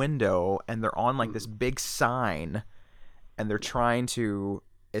of the window, and they're on like this big sign, and they're trying to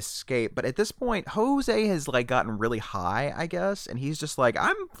escape. But at this point, Jose has like gotten really high, I guess, and he's just like,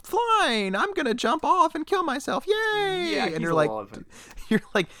 I'm flying, I'm gonna jump off and kill myself, yay! Yeah, And he's you're a like, little elephant. you're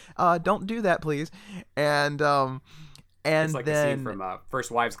like, don't do that, please. And It's like the then scene from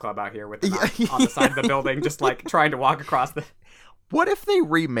First Wives Club out here with the mount on the side of the building, just like trying to walk across the. what if they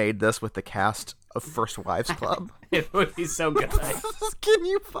remade this with the cast of First Wives Club? It would be so good. Can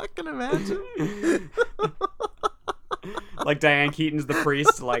you fucking imagine? Like Diane Keaton's the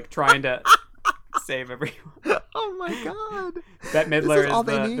priest, like trying to save everyone. Oh my god. Bette This Midler is all is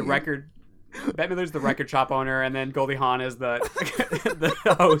they the need. record. Bette Midler's the record shop owner, and then Goldie Hawn is the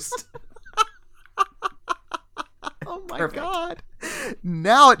the host. Oh my Perfect. god.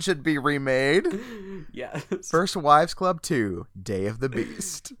 Now it should be remade. Yeah. First Wives Club 2, Day of the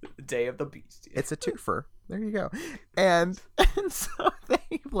Beast. Day of the Beast. It's a twofer. There you go. And so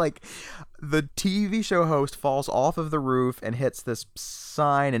they like the TV show host falls off of the roof and hits this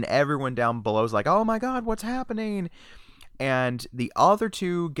sign, and everyone down below is like, "Oh my god, what's happening?" And the other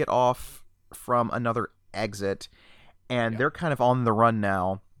two get off from another exit, and they're kind of on the run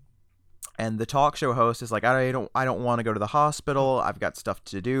now. And the talk show host is like, I don't want to go to the hospital. I've got stuff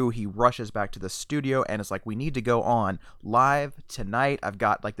to do. He rushes back to the studio and it's like, we need to go on live tonight. I've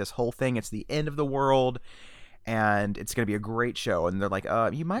got like this whole thing. It's the end of the world and it's going to be a great show. And they're like,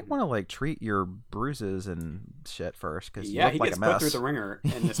 you might want to like treat your bruises and shit first. Cause you Yeah, look he like gets a put mess. through the ringer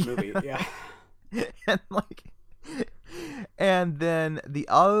in this movie. Yeah. and then the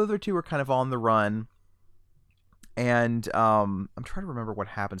other two are kind of on the run. And I'm trying to remember what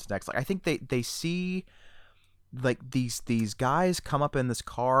happens next. Like I think they see like these guys come up in this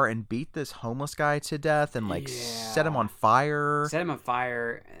car and beat this homeless guy to death and like set him on fire. Set him on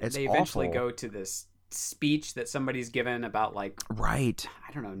fire. It's they eventually awful. go to this speech that somebody's given about like Right.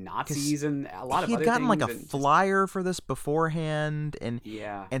 I don't know, Nazis and a lot of He other had gotten things. like a and just- flyer for this beforehand, and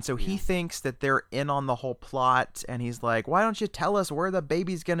Yeah. so he thinks that they're in on the whole plot, and he's like, "Why don't you tell us where the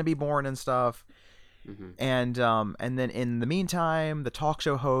baby's gonna be born and stuff?" Mhm. And then in the meantime, the talk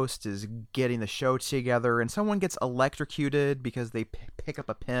show host is getting the show together, and someone gets electrocuted because they pick up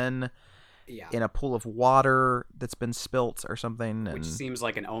a pin Yeah. in a pool of water that's been spilt or something, and Which seems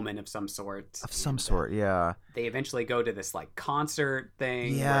like an omen of some sort. of some And, sort. Yeah. They eventually go to this like concert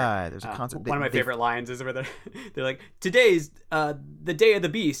thing. Yeah, where, there's a concert. One of my They- favorite lines is where they're like, "Today's the day of the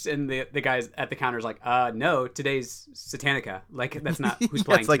beast," and the guys at the counter's like, "No, today's Satanica. Like that's not who's Yeah,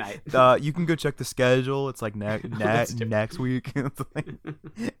 playing it's like, tonight." you can go check the schedule. It's like next week. It's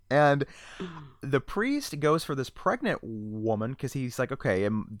like- and the priest goes for this pregnant woman because he's like, okay,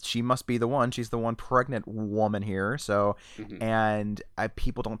 she must be the one. She's the one pregnant woman here. So, Mhm. and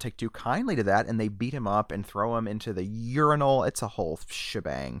people don't take too kindly to that, and they beat him up and throw him into the urinal. It's a whole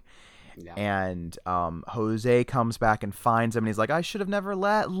shebang. Yeah. And Jose comes back and finds him, and he's like, I should have never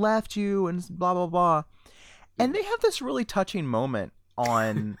left you, and blah blah blah. And they have this really touching moment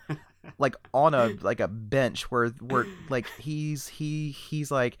on like on a bench where like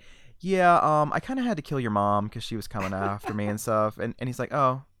he's like, yeah, I kind of had to kill your mom because she was coming after me and stuff, and he's like,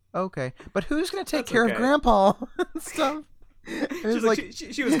 oh, okay, but who's gonna take That's care of okay. grandpa and stuff? And She's it's like,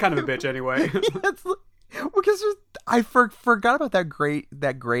 she was kind of a bitch anyway. it's because I forgot about that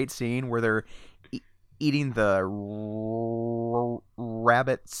great scene where they're eating the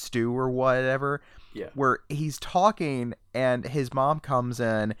rabbit stew or whatever. Yeah. Where he's talking and his mom comes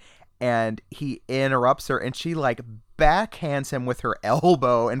in and he interrupts her and she like backhands him with her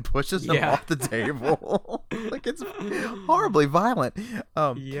elbow and pushes him Yeah. off the table. Like it's horribly violent.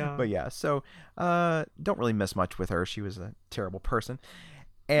 Yeah. But yeah, so don't really miss much with her. She was a terrible person.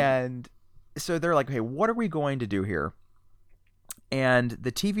 And so they're like, okay, what are we going to do here? And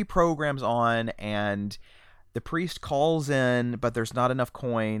the TV program's on and the priest calls in, but there's not enough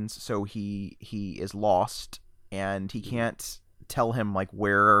coins, so he is lost and he can't tell him like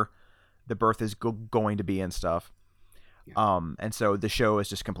where the birth is going to be and stuff. Yeah. And so the show is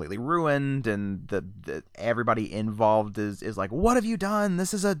just completely ruined, and the everybody involved is like, what have you done?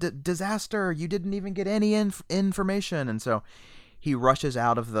 This is a disaster. You didn't even get any information. And so he rushes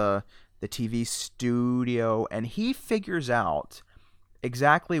out of the the TV studio, and he figures out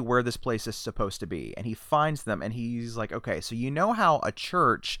exactly where this place is supposed to be, and he finds them, and he's like, okay, so you know how a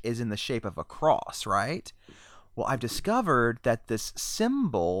church is in the shape of a cross, right? Well, I've discovered that this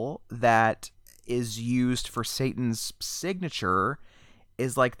symbol that is used for Satan's signature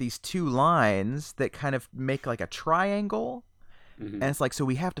is like these two lines that kind of make like a triangle. And it's like, so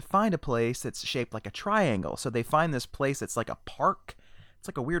we have to find a place that's shaped like a triangle. So they find this place that's like a park. It's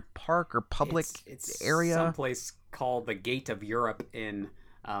like a weird park or public area. Someplace called the Gate of Europe in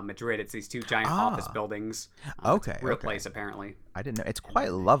Madrid. It's these two giant office buildings. Okay. It's a real place, apparently. I didn't know. It's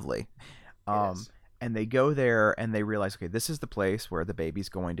quite lovely. It is. And they go there and they realize, okay, this is the place where the baby's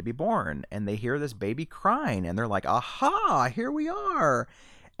going to be born. And they hear this baby crying and they're like, aha, here we are.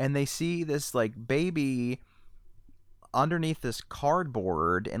 And they see this like baby underneath this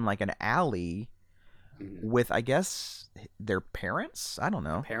cardboard in like an alley with, I guess, their parents. I don't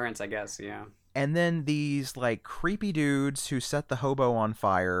know. Parents, I guess, yeah. And then these like creepy dudes who set the hobo on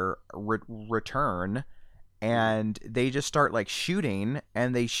fire return, and they just start like shooting,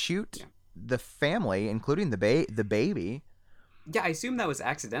 and they shoot the family, including the baby. Yeah, I assume that was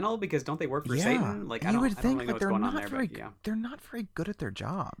accidental because don't they work for Satan? Like, I don't really know what's going on there, but yeah. They're not very good at their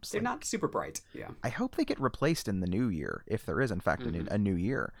jobs. They're not super bright, yeah. I hope they get replaced in the new year, if there is, in fact, a new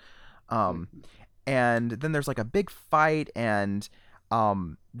year. And then there's like a big fight, and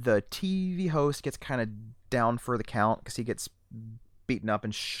the TV host gets kind of down for the count because he gets beaten up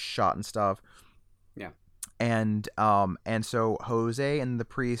and shot and stuff. Yeah. And so Jose and the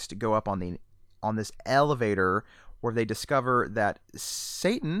priest go up on this elevator where they discover that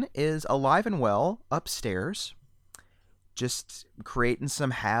Satan is alive and well upstairs, just creating some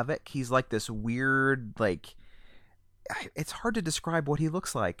havoc. He's like this weird, like, it's hard to describe what he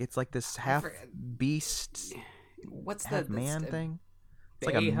looks like. It's like this half beast, what's half the man thing.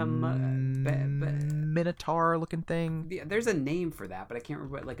 It's like a minotaur looking thing. Yeah, there's a name for that, but I can't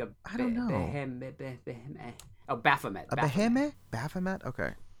remember. Like I don't know. Baphomet. A Behemoth? Baphomet?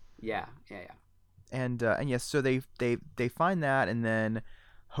 Okay. Yeah. And yes, so they find that, and then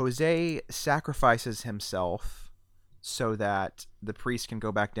Jose sacrifices himself so that the priest can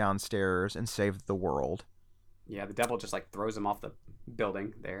go back downstairs and save the world. Yeah, the devil just like throws him off the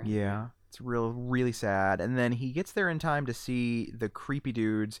building there. Yeah, it's really sad. And then he gets there in time to see the creepy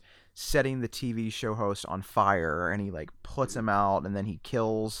dudes setting the TV show host on fire, and he like puts him out, and then he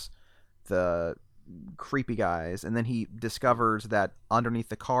kills the creepy guys, and then he discovers that underneath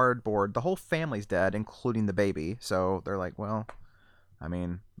the cardboard the whole family's dead, including the baby. So they're like, well, I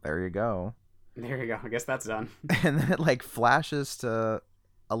mean, there you go. I guess that's done. And then it like flashes to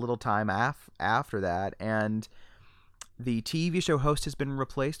a little time after that, and the TV show host has been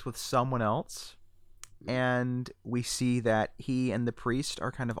replaced with someone else, and we see that he and the priest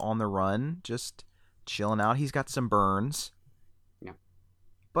are kind of on the run, just chilling out. He's got some burns.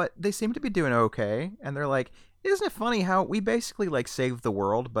 But they seem to be doing okay, and they're like, isn't it funny how we basically like saved the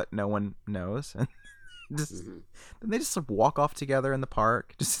world, but no one knows? And then they just walk off together in the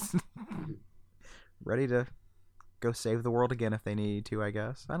park, just ready to go save the world again if they need to, I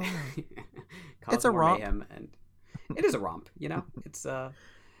guess. I don't know. It's a romp. And it is a romp, you know? It's I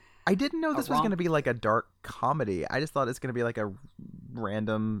didn't know this was going to be like a dark comedy. I just thought it's going to be like a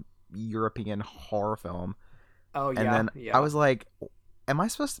random European horror film. Oh, yeah. And then I was like, am I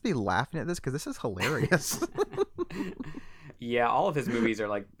supposed to be laughing at this? Because this is hilarious. Yeah, all of his movies are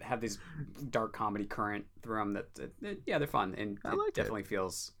like have this dark comedy current through them that they're fun, and it definitely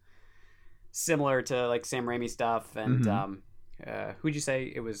feels similar to like Sam Raimi stuff. And who'd you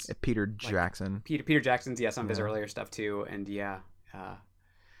say it was? Peter Jackson. Peter Jackson's some of his earlier stuff too. And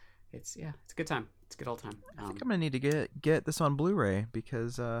it's a good time. It's a good old time. I think I'm gonna need to get this on Blu-ray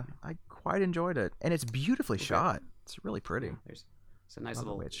because I quite enjoyed it, and it's beautifully shot. It's really pretty. Yeah, it's a nice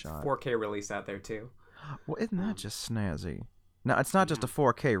little 4K release out there too. Well, isn't that just snazzy? No, it's not just a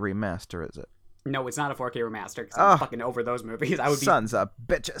 4K remaster, is it? No, it's not a 4K remaster because I'm fucking over those movies. Sons of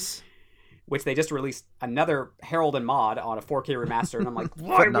bitches. Which they just released another Harold and Maude on a 4K remaster, and I'm like,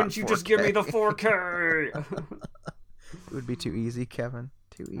 why wouldn't you just give me the 4K? It would be too easy, Kevin.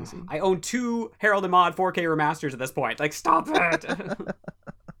 Too easy. I own 2 Harold and Maude 4K remasters at this point. Like, stop it!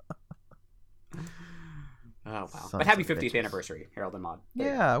 Oh, wow. But happy 50th anniversary, Harold and Maude.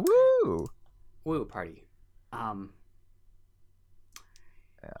 Yeah, woo! Woo, party.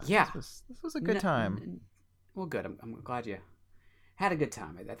 This was a good time. Well, good. I'm glad you had a good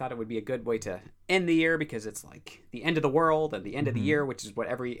time. I thought it would be a good way to end the year because it's like the end of the world and the end of the year, which is what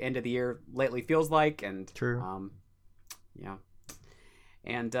every end of the year lately feels like. And true.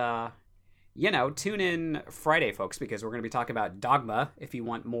 And tune in Friday, folks, because we're going to be talking about Dogma. If you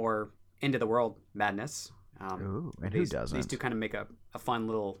want more Into the World Madness. Ooh, and who doesn't? These two kind of make a fun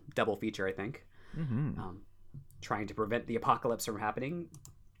little double feature, I think. Mm-hmm. Trying to prevent the apocalypse from happening.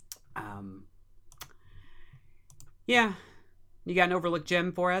 Yeah. You got an overlooked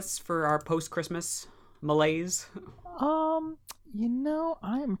gem for us for our post-Christmas malaise? I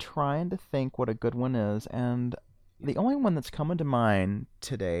am trying to think what a good one is, and the only one that's coming to mind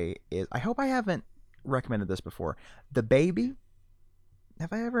today is, I hope I haven't recommended this before, The Baby.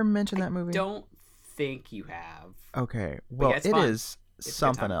 Have I ever mentioned that movie? I don't think you have. Okay. Well, it is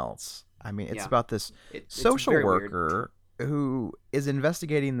something else. I mean, it's about this social worker who is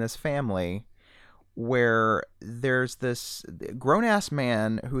investigating this family where there's this grown-ass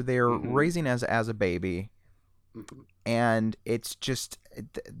man who they're raising as a baby, and it's just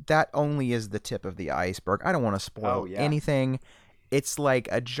that only is the tip of the iceberg. I don't want to spoil anything. It's like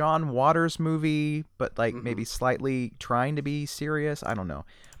a John Waters movie, but like maybe slightly trying to be serious. I don't know.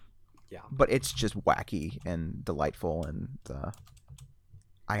 Yeah. But it's just wacky and delightful, and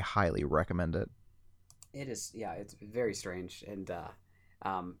I highly recommend it. It is, yeah. It's very strange, and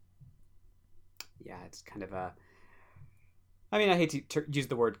it's kind of a. I mean, I hate to use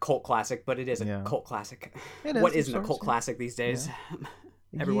the word cult classic, but it is a cult classic. What isn't a cult classic these days? Yeah.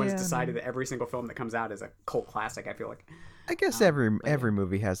 Everyone's decided that every single film that comes out is a cult classic, I feel like. I guess every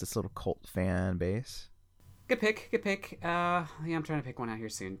movie has this little cult fan base. Good pick. I'm trying to pick one out here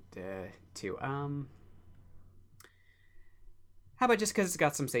soon, too. How about, just because it's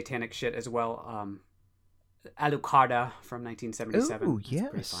got some satanic shit as well, Alucarda from 1977. Ooh, yes. It's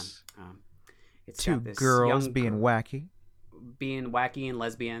pretty fun. It's two girls being wacky. Being wacky and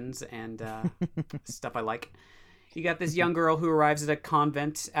lesbians and stuff I like. You got this young girl who arrives at a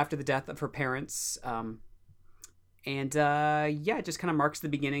convent after the death of her parents. It just kind of marks the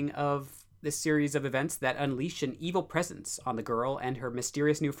beginning of this series of events that unleash an evil presence on the girl and her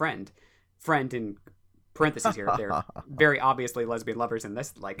mysterious new friend. Friend in parentheses here. They're very obviously lesbian lovers in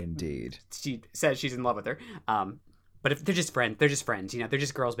this. Like, indeed. She says she's in love with her. But if they're just friends, they're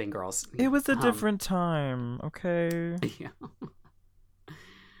just girls being girls. It was a different time, okay? Yeah.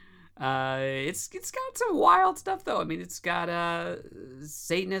 It's got some wild stuff though. I mean, it's got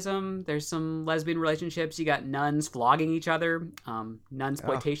Satanism. There's some lesbian relationships. You got nuns flogging each other.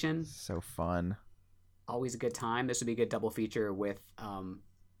 Nunsploitation. So fun. Always a good time. This would be a good double feature with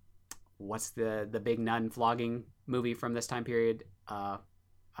what's the big nun flogging movie from this time period?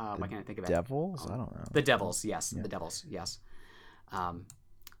 Why can't I think of it? Devils? I don't know. The Devils, yes. Yeah. The Devils, yes.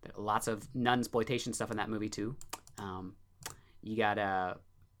 Lots of nunsploitation stuff in that movie too. You got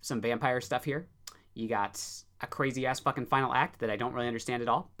some vampire stuff here. You got a crazy ass fucking final act that I don't really understand at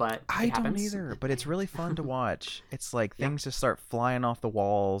all, but I don't either. But it's really fun to watch. It's like things just start flying off the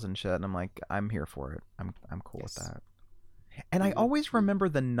walls and shit, and I'm like, I'm here for it. I'm cool with that. And I always remember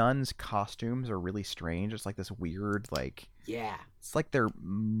the nuns' costumes are really strange. It's like this weird, like, it's like they're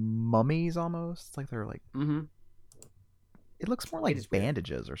mummies almost. It's like they're like, it looks more like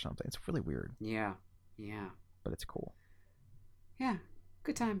bandages or something. It's really weird. Yeah. But it's cool. Yeah.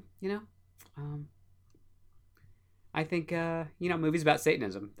 Good time, I think, movies about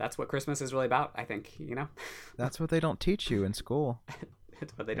Satanism. That's what Christmas is really about, I think, That's what they don't teach you in school.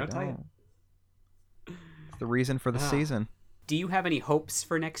 That's what they don't tell you. It's the reason for the season. Do you have any hopes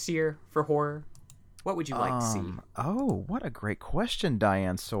for next year for horror? What would you like to see? Oh, what a great question,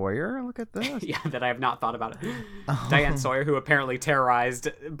 Diane Sawyer. Look at this. Yeah, that I have not thought about it. Diane Sawyer, who apparently terrorized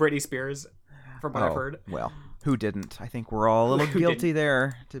Britney Spears, from what I've heard. Well, who didn't? I think we're all a little guilty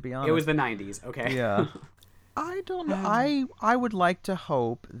there, to be honest. It was the 90s, okay? Yeah. I don't know. I would like to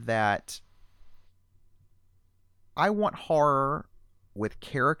hope that I want horror with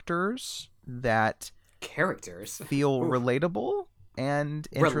characters that feel relatable and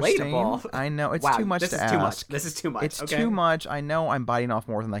interesting. Relatable? I know it's too much to ask. This is too much. It's too much. I know I'm biting off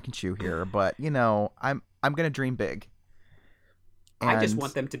more than I can chew here, but I'm gonna dream big. And I just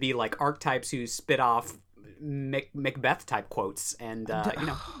want them to be like archetypes who spit off Macbeth type quotes, and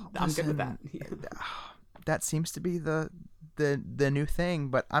I'm good with that. That seems to be the new thing,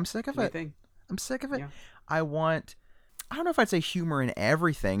 but I'm sick of it. I'm sick of it. Yeah. I don't know if I'd say humor in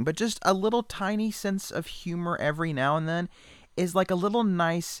everything, but just a little tiny sense of humor every now and then is like a little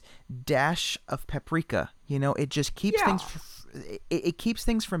nice dash of paprika. It just keeps things. It keeps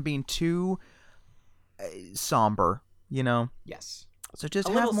things from being too somber. Yes. So just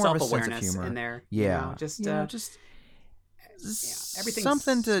have more of a sense of humor in there. Yeah. Everything.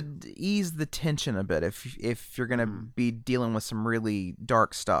 Something to ease the tension a bit if you're gonna be dealing with some really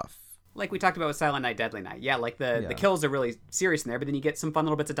dark stuff. Like we talked about with Silent Night, Deadly Night. Yeah, like the kills are really serious in there, but then you get some fun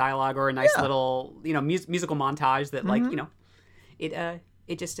little bits of dialogue or a nice little musical montage that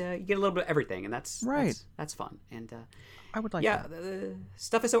it just you get a little bit of everything, and that's right. That's fun. And I would like that. The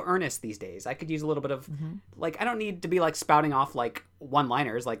stuff is so earnest these days. I could use a little bit of like, I don't need to be like spouting off like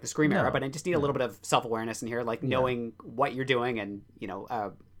one-liners like the Scream era, but I just need a little bit of self-awareness in here, like knowing what you're doing, and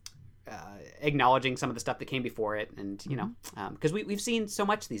acknowledging some of the stuff that came before it, and because we've seen so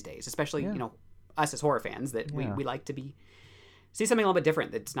much these days, especially us as horror fans, that we like to see something a little bit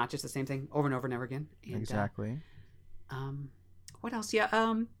different, that's not just the same thing over and over and over again. And, exactly. What else?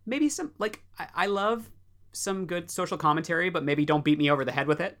 Maybe some, like, I love some good social commentary, but maybe don't beat me over the head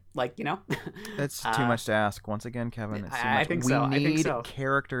with it, like, That's too much to ask. Once again, Kevin, it's too much. I think so. We need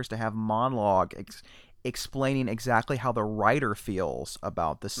characters to have monologue explaining exactly how the writer feels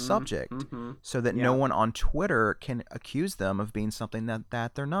about the subject, so that no one on Twitter can accuse them of being something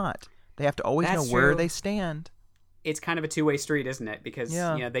that they're not. They have to always know where they stand. It's kind of a two-way street, isn't it? Because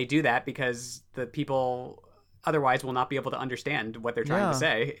they do that because the people otherwise will not be able to understand what they're trying to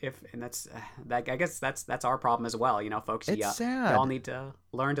say. And that's I guess that's our problem as well, folks. It's sad. We all need to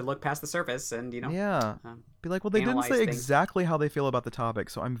learn to look past the surface and be like, well, they didn't say exactly how they feel about the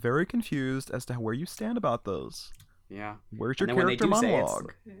topic, so I'm very confused as to where you stand about those. Yeah. Where's your character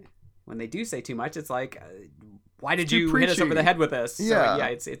monologue? When they do say too much, it's like, why did you hit us over the head with this?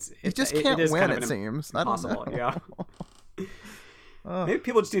 Yeah. So, you just can't win, kind of it seems. Impossible. Yeah. Maybe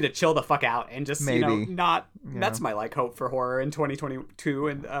people just need to chill the fuck out and just not. That's my hope for horror in 2022,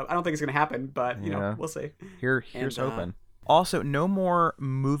 and I don't think it's gonna happen, but we'll see. Here's hoping. Also, no more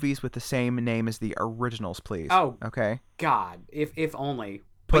movies with the same name as the originals, please. Oh, okay. God, if only.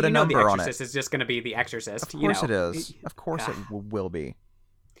 Put a number on it. The Exorcist is just gonna be The Exorcist. Of course it is. Of course it will be.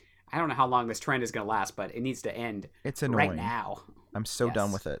 I don't know how long this trend is gonna last, but it needs to end. It's annoying. Right now. I'm so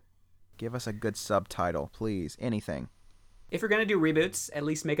done with it. Give us a good subtitle, please. Anything. If you're going to do reboots, at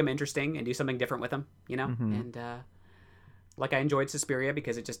least make them interesting and do something different with them, And like, I enjoyed Suspiria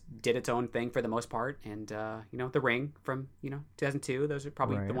because it just did its own thing for the most part. And, The Ring from, 2002. Those are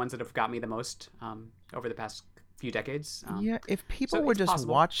probably the ones that have got me the most over the past few decades. If people would just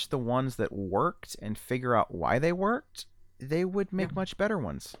watch the ones that worked and figure out why they worked, they would make much better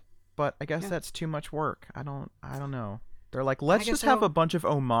ones. But I guess that's too much work. I don't know. They're like, let's just have a bunch of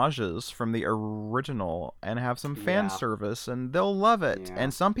homages from the original and have some fan service, and they'll love it. Yeah.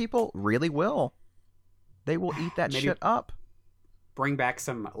 And some people really will. They will eat that shit up. Bring back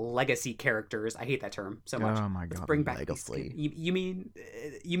some legacy characters. I hate that term so much. Oh my god! Let's bring back legacy. You mean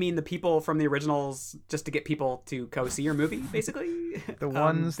the people from the originals just to get people to go see your movie, basically? The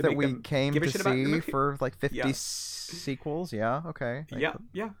ones that we came to see for like 50 sequels. Yeah. Okay. Yeah.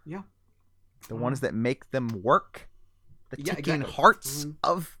 The ones that make them work. The ticking hearts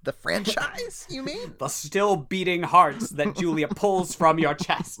of the franchise, you mean? The still beating hearts that Julia pulls from your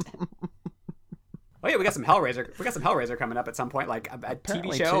chest. Oh yeah, we got some Hellraiser. We got some Hellraiser coming up at some point, like a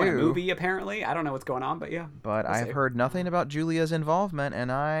TV show and a movie. Apparently, I don't know what's going on, but yeah. But I've heard nothing about Julia's involvement,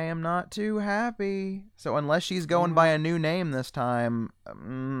 and I am not too happy. So unless she's going by a new name this time,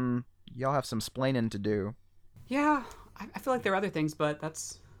 y'all have some splaining to do. Yeah, I feel like there are other things, but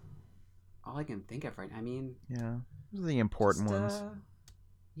that's all I can think of right now. I mean, yeah. Those are the important ones.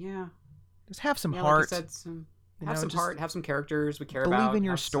 Yeah. Just have some heart. Like you said, have some heart. Have some characters we care about. Believe in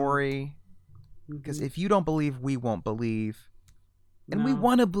your story. Because if you don't believe, we won't believe. And we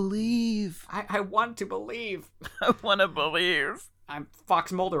want to believe. I want to believe. I want to believe. I'm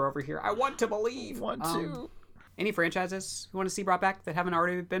Fox Mulder over here. I want to believe. Want to. Any franchises you want to see brought back that haven't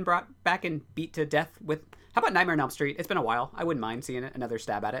already been brought back and beat to death with... How about Nightmare on Elm Street? It's been a while. I wouldn't mind seeing another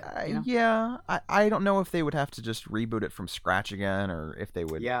stab at it. Yeah. I don't know if they would have to just reboot it from scratch again, or if they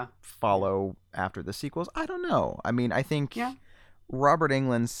would follow after the sequels. I don't know. I mean, I think Robert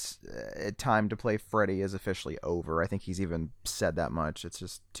Englund's time to play Freddy is officially over. I think he's even said that much. It's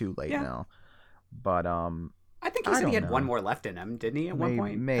just too late now. But I think he said he had one more left in him, didn't he, at one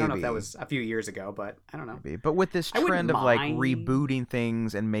point? Maybe. I don't know if that was a few years ago, but I don't know. Maybe. But with this trend of like rebooting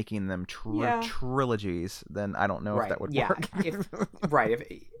things and making them trilogies, then I don't know if that would work.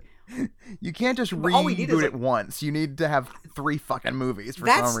 You can't just reboot it once. You need to have 3 fucking movies for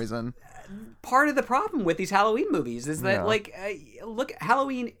some reason. Part of the problem with these Halloween movies is that, look,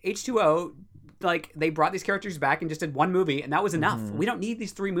 Halloween H2O, like, they brought these characters back and just did one movie, and that was enough. We don't need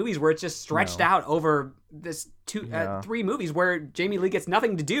these 3 movies where it's just stretched out over this 3 movies where Jamie Lee gets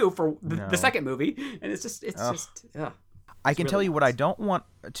nothing to do for the second movie, and it's just I can tell you what I don't want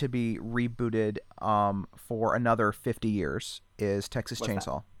to be rebooted for another 50 years is Texas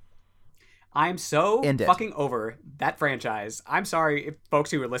Chainsaw. I'm so End it. fucking over that franchise. I'm sorry, if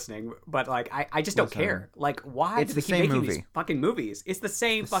folks who are listening, but like I just don't Listen, care. Like, why it's do the they keep same making movie. these fucking movies? It's the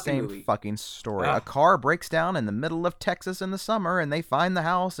same fucking Same movie. fucking story. Ugh. A car breaks down in the middle of Texas in the summer, and they find the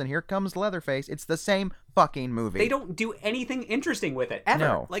house, and here comes Leatherface. It's the same fucking movie. They don't do anything interesting with it ever.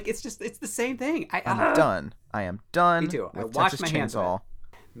 No. Like, it's the same thing. I'm done. I am done. Me too. I with washed Texas my hands of Chainsaw.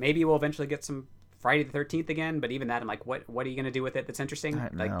 Maybe we'll eventually get some Friday the 13th again, but even that, I'm like, what are you gonna do with it that's interesting? I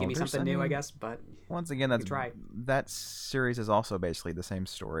Like, know. give me There's- something I new, I mean, guess. But Once again, try. that series is also basically the same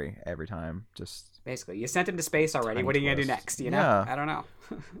story every time. Just, basically, you sent him to space already. Tiny What are you gonna do twist. next? You know, Yeah. I don't know.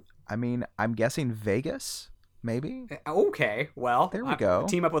 I mean, I'm guessing Vegas, maybe. Okay, well, There we go.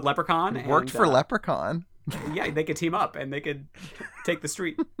 Team up with Leprechaun. It worked and, for Leprechaun. Yeah, they could team up and they could take the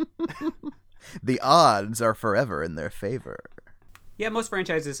street. The odds are forever in their favor. Yeah, most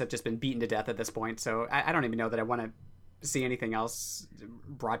franchises have just been beaten to death at this point, so I don't even know that I want to see anything else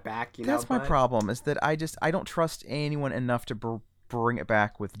brought back. That's my problem, is that I don't trust anyone enough to bring it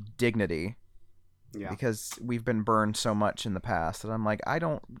back with dignity. Yeah, Because we've been burned so much in the past that I'm like, I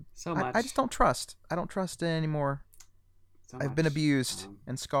so much. just don't trust. I don't trust it anymore. So I've been much. abused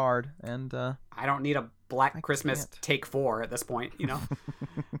and scarred, and I don't need a Black Christmas can't. take 4 at this point. You know.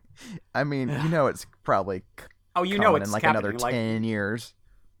 I mean, it's probably Oh, you know coming it's in like happening. another Like, 10 years,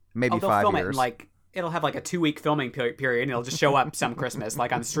 maybe they'll 5 film years. it in like it'll have like a 2-week filming period, and it'll just show up some Christmas,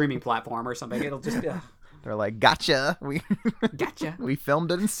 like on a streaming platform or something. It'll just They're like, gotcha. We gotcha. we filmed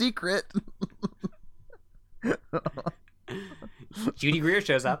it in secret. Judy Greer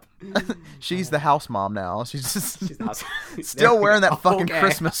shows up. She's the house mom now. She's just She's the house. still wearing that fucking Okay.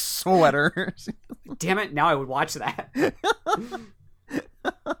 Christmas sweater. Damn it! Now I would watch that.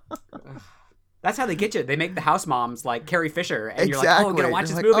 That's how they get you. They make the house moms like Carrie Fisher, and you're like, "Oh, I'm gonna watch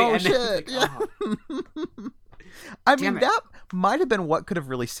this You're movie." like, and then, shit. like, Yeah. I Damn mean, it. that might have been what could have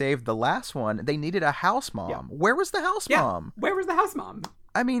really saved the last one. They needed a house mom. Yeah. Where was the house yeah. mom? Where was the house mom?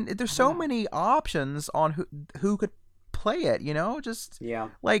 I mean, there's so many options on who could play it. Just Yeah,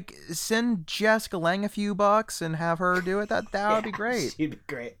 like send Jessica Lange a few bucks and have her do it. That would be great. She'd be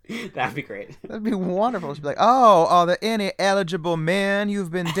great. That'd be great. That'd be wonderful. She'd be like, "Oh, are there any eligible men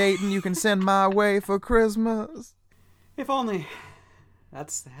you've been dating you can send my way for Christmas?" If only.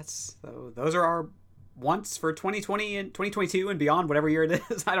 Those are our wants for 2020 and 2022 and beyond, whatever year it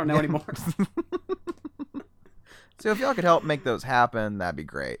is. I don't know anymore. So if y'all could help make those happen, that'd be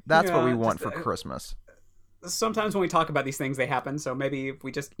great. That's what we Yeah, want just, for Christmas. Sometimes when we talk about these things, they happen. So maybe if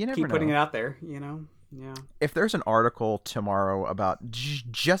we just You never keep putting know. it out there, Yeah. If there's an article tomorrow about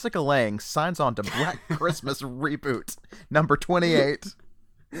Jessica Lange signs on to Black Christmas reboot number 28.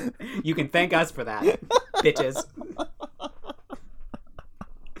 You can thank us for that, bitches.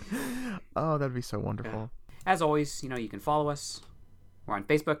 Oh, that'd be so wonderful. As always, you can follow us. We're on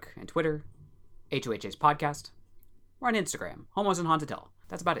Facebook and Twitter, HOH's podcast. We're on Instagram, Homos and Haunted Hill.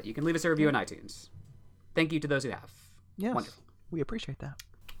 That's about it. You can leave us a review on iTunes. Thank you to those who have. Yes, Wonderful. we appreciate that.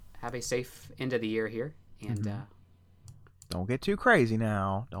 Have a safe end of the year here, and Don't get too crazy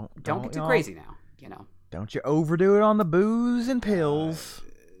now. Don't don't get too y'all- crazy now. Don't you overdo it on the booze and pills.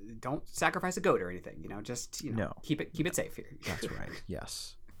 Don't sacrifice a goat or anything. Just No. keep it safe here. That's right.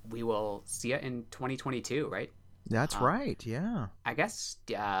 Yes. We will see you in 2022, right? That's right. Yeah. I guess.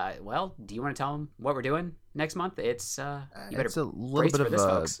 Well, do you want to tell them what we're doing next month? It's you better It's a little brace bit for of this, a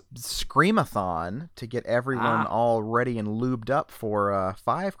folks. screamathon to get everyone all ready and lubed up for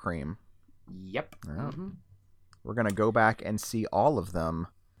 5 Cream. Yep. Yeah. Mhm. We're gonna go back and see all of them.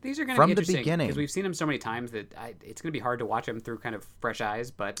 These are going to From be the interesting beginning. because we've seen them so many times that it's going to be hard to watch them through kind of fresh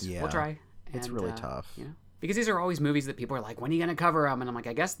eyes. But Yeah. we'll try. It's And, really tough. Because these are always movies that people are like, "When are you going to cover them?" And I'm like,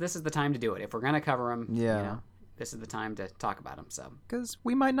 "I guess this is the time to do it. If we're going to cover them, Yeah. this is the time to talk about them." So Because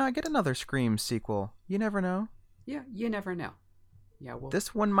we might not get another Scream sequel. You never know. yeah, you never know. Yeah, well,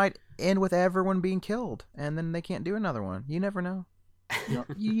 This one might end with everyone being killed, and then they can't do another one. You never know.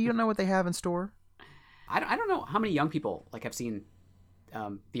 You don't know what they have in store. I don't know how many young people have seen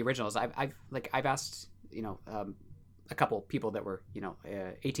the originals. I've asked a couple people that were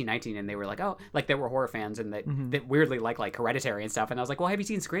 18, 19, and they were like, oh, like they were horror fans and that weirdly like Hereditary and stuff. And I was like, well, have you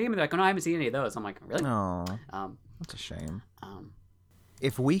seen Scream? And they're like, oh, no, I haven't seen any of those. I'm like, really? Oh, Um, that's a shame. um,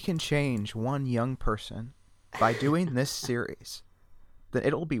 If we can change one young person by doing this series, then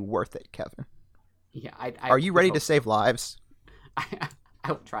it'll be worth it, Kevin. yeah. Are you ready to save lives? I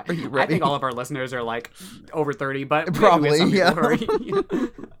will try. Are you I ready? think all of our listeners are like over 30, but maybe Probably, we have some yeah. people who are,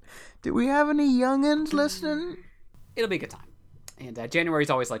 Do we have any youngins listening? It'll be a good time. And January is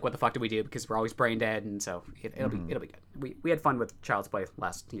always like, what the fuck do we do? Because we're always brain dead, and so it'll be good. We had fun with Child's Play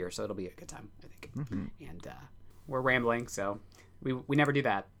last year, so it'll be a good time, I think. And we're rambling, so we never do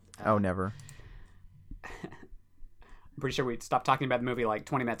that. Oh, never. I'm pretty sure we stopped talking about the movie like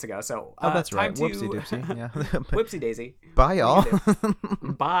 20 minutes ago. So that's right. time Whoopsie doopsie. Yeah. Whoopsie daisy. Bye, y'all.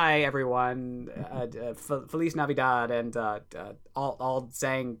 Bye, everyone. Feliz Navidad and all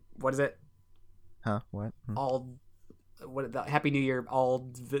saying, what is it? Huh? What? Happy New Year.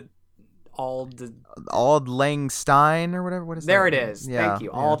 Auld Lang Syne or whatever. What is there that? It is. Yeah, Thank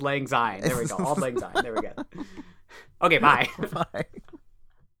you. yeah. Auld Lang Syne. There we go. Auld Lang Syne. There we go. Okay, bye. Bye.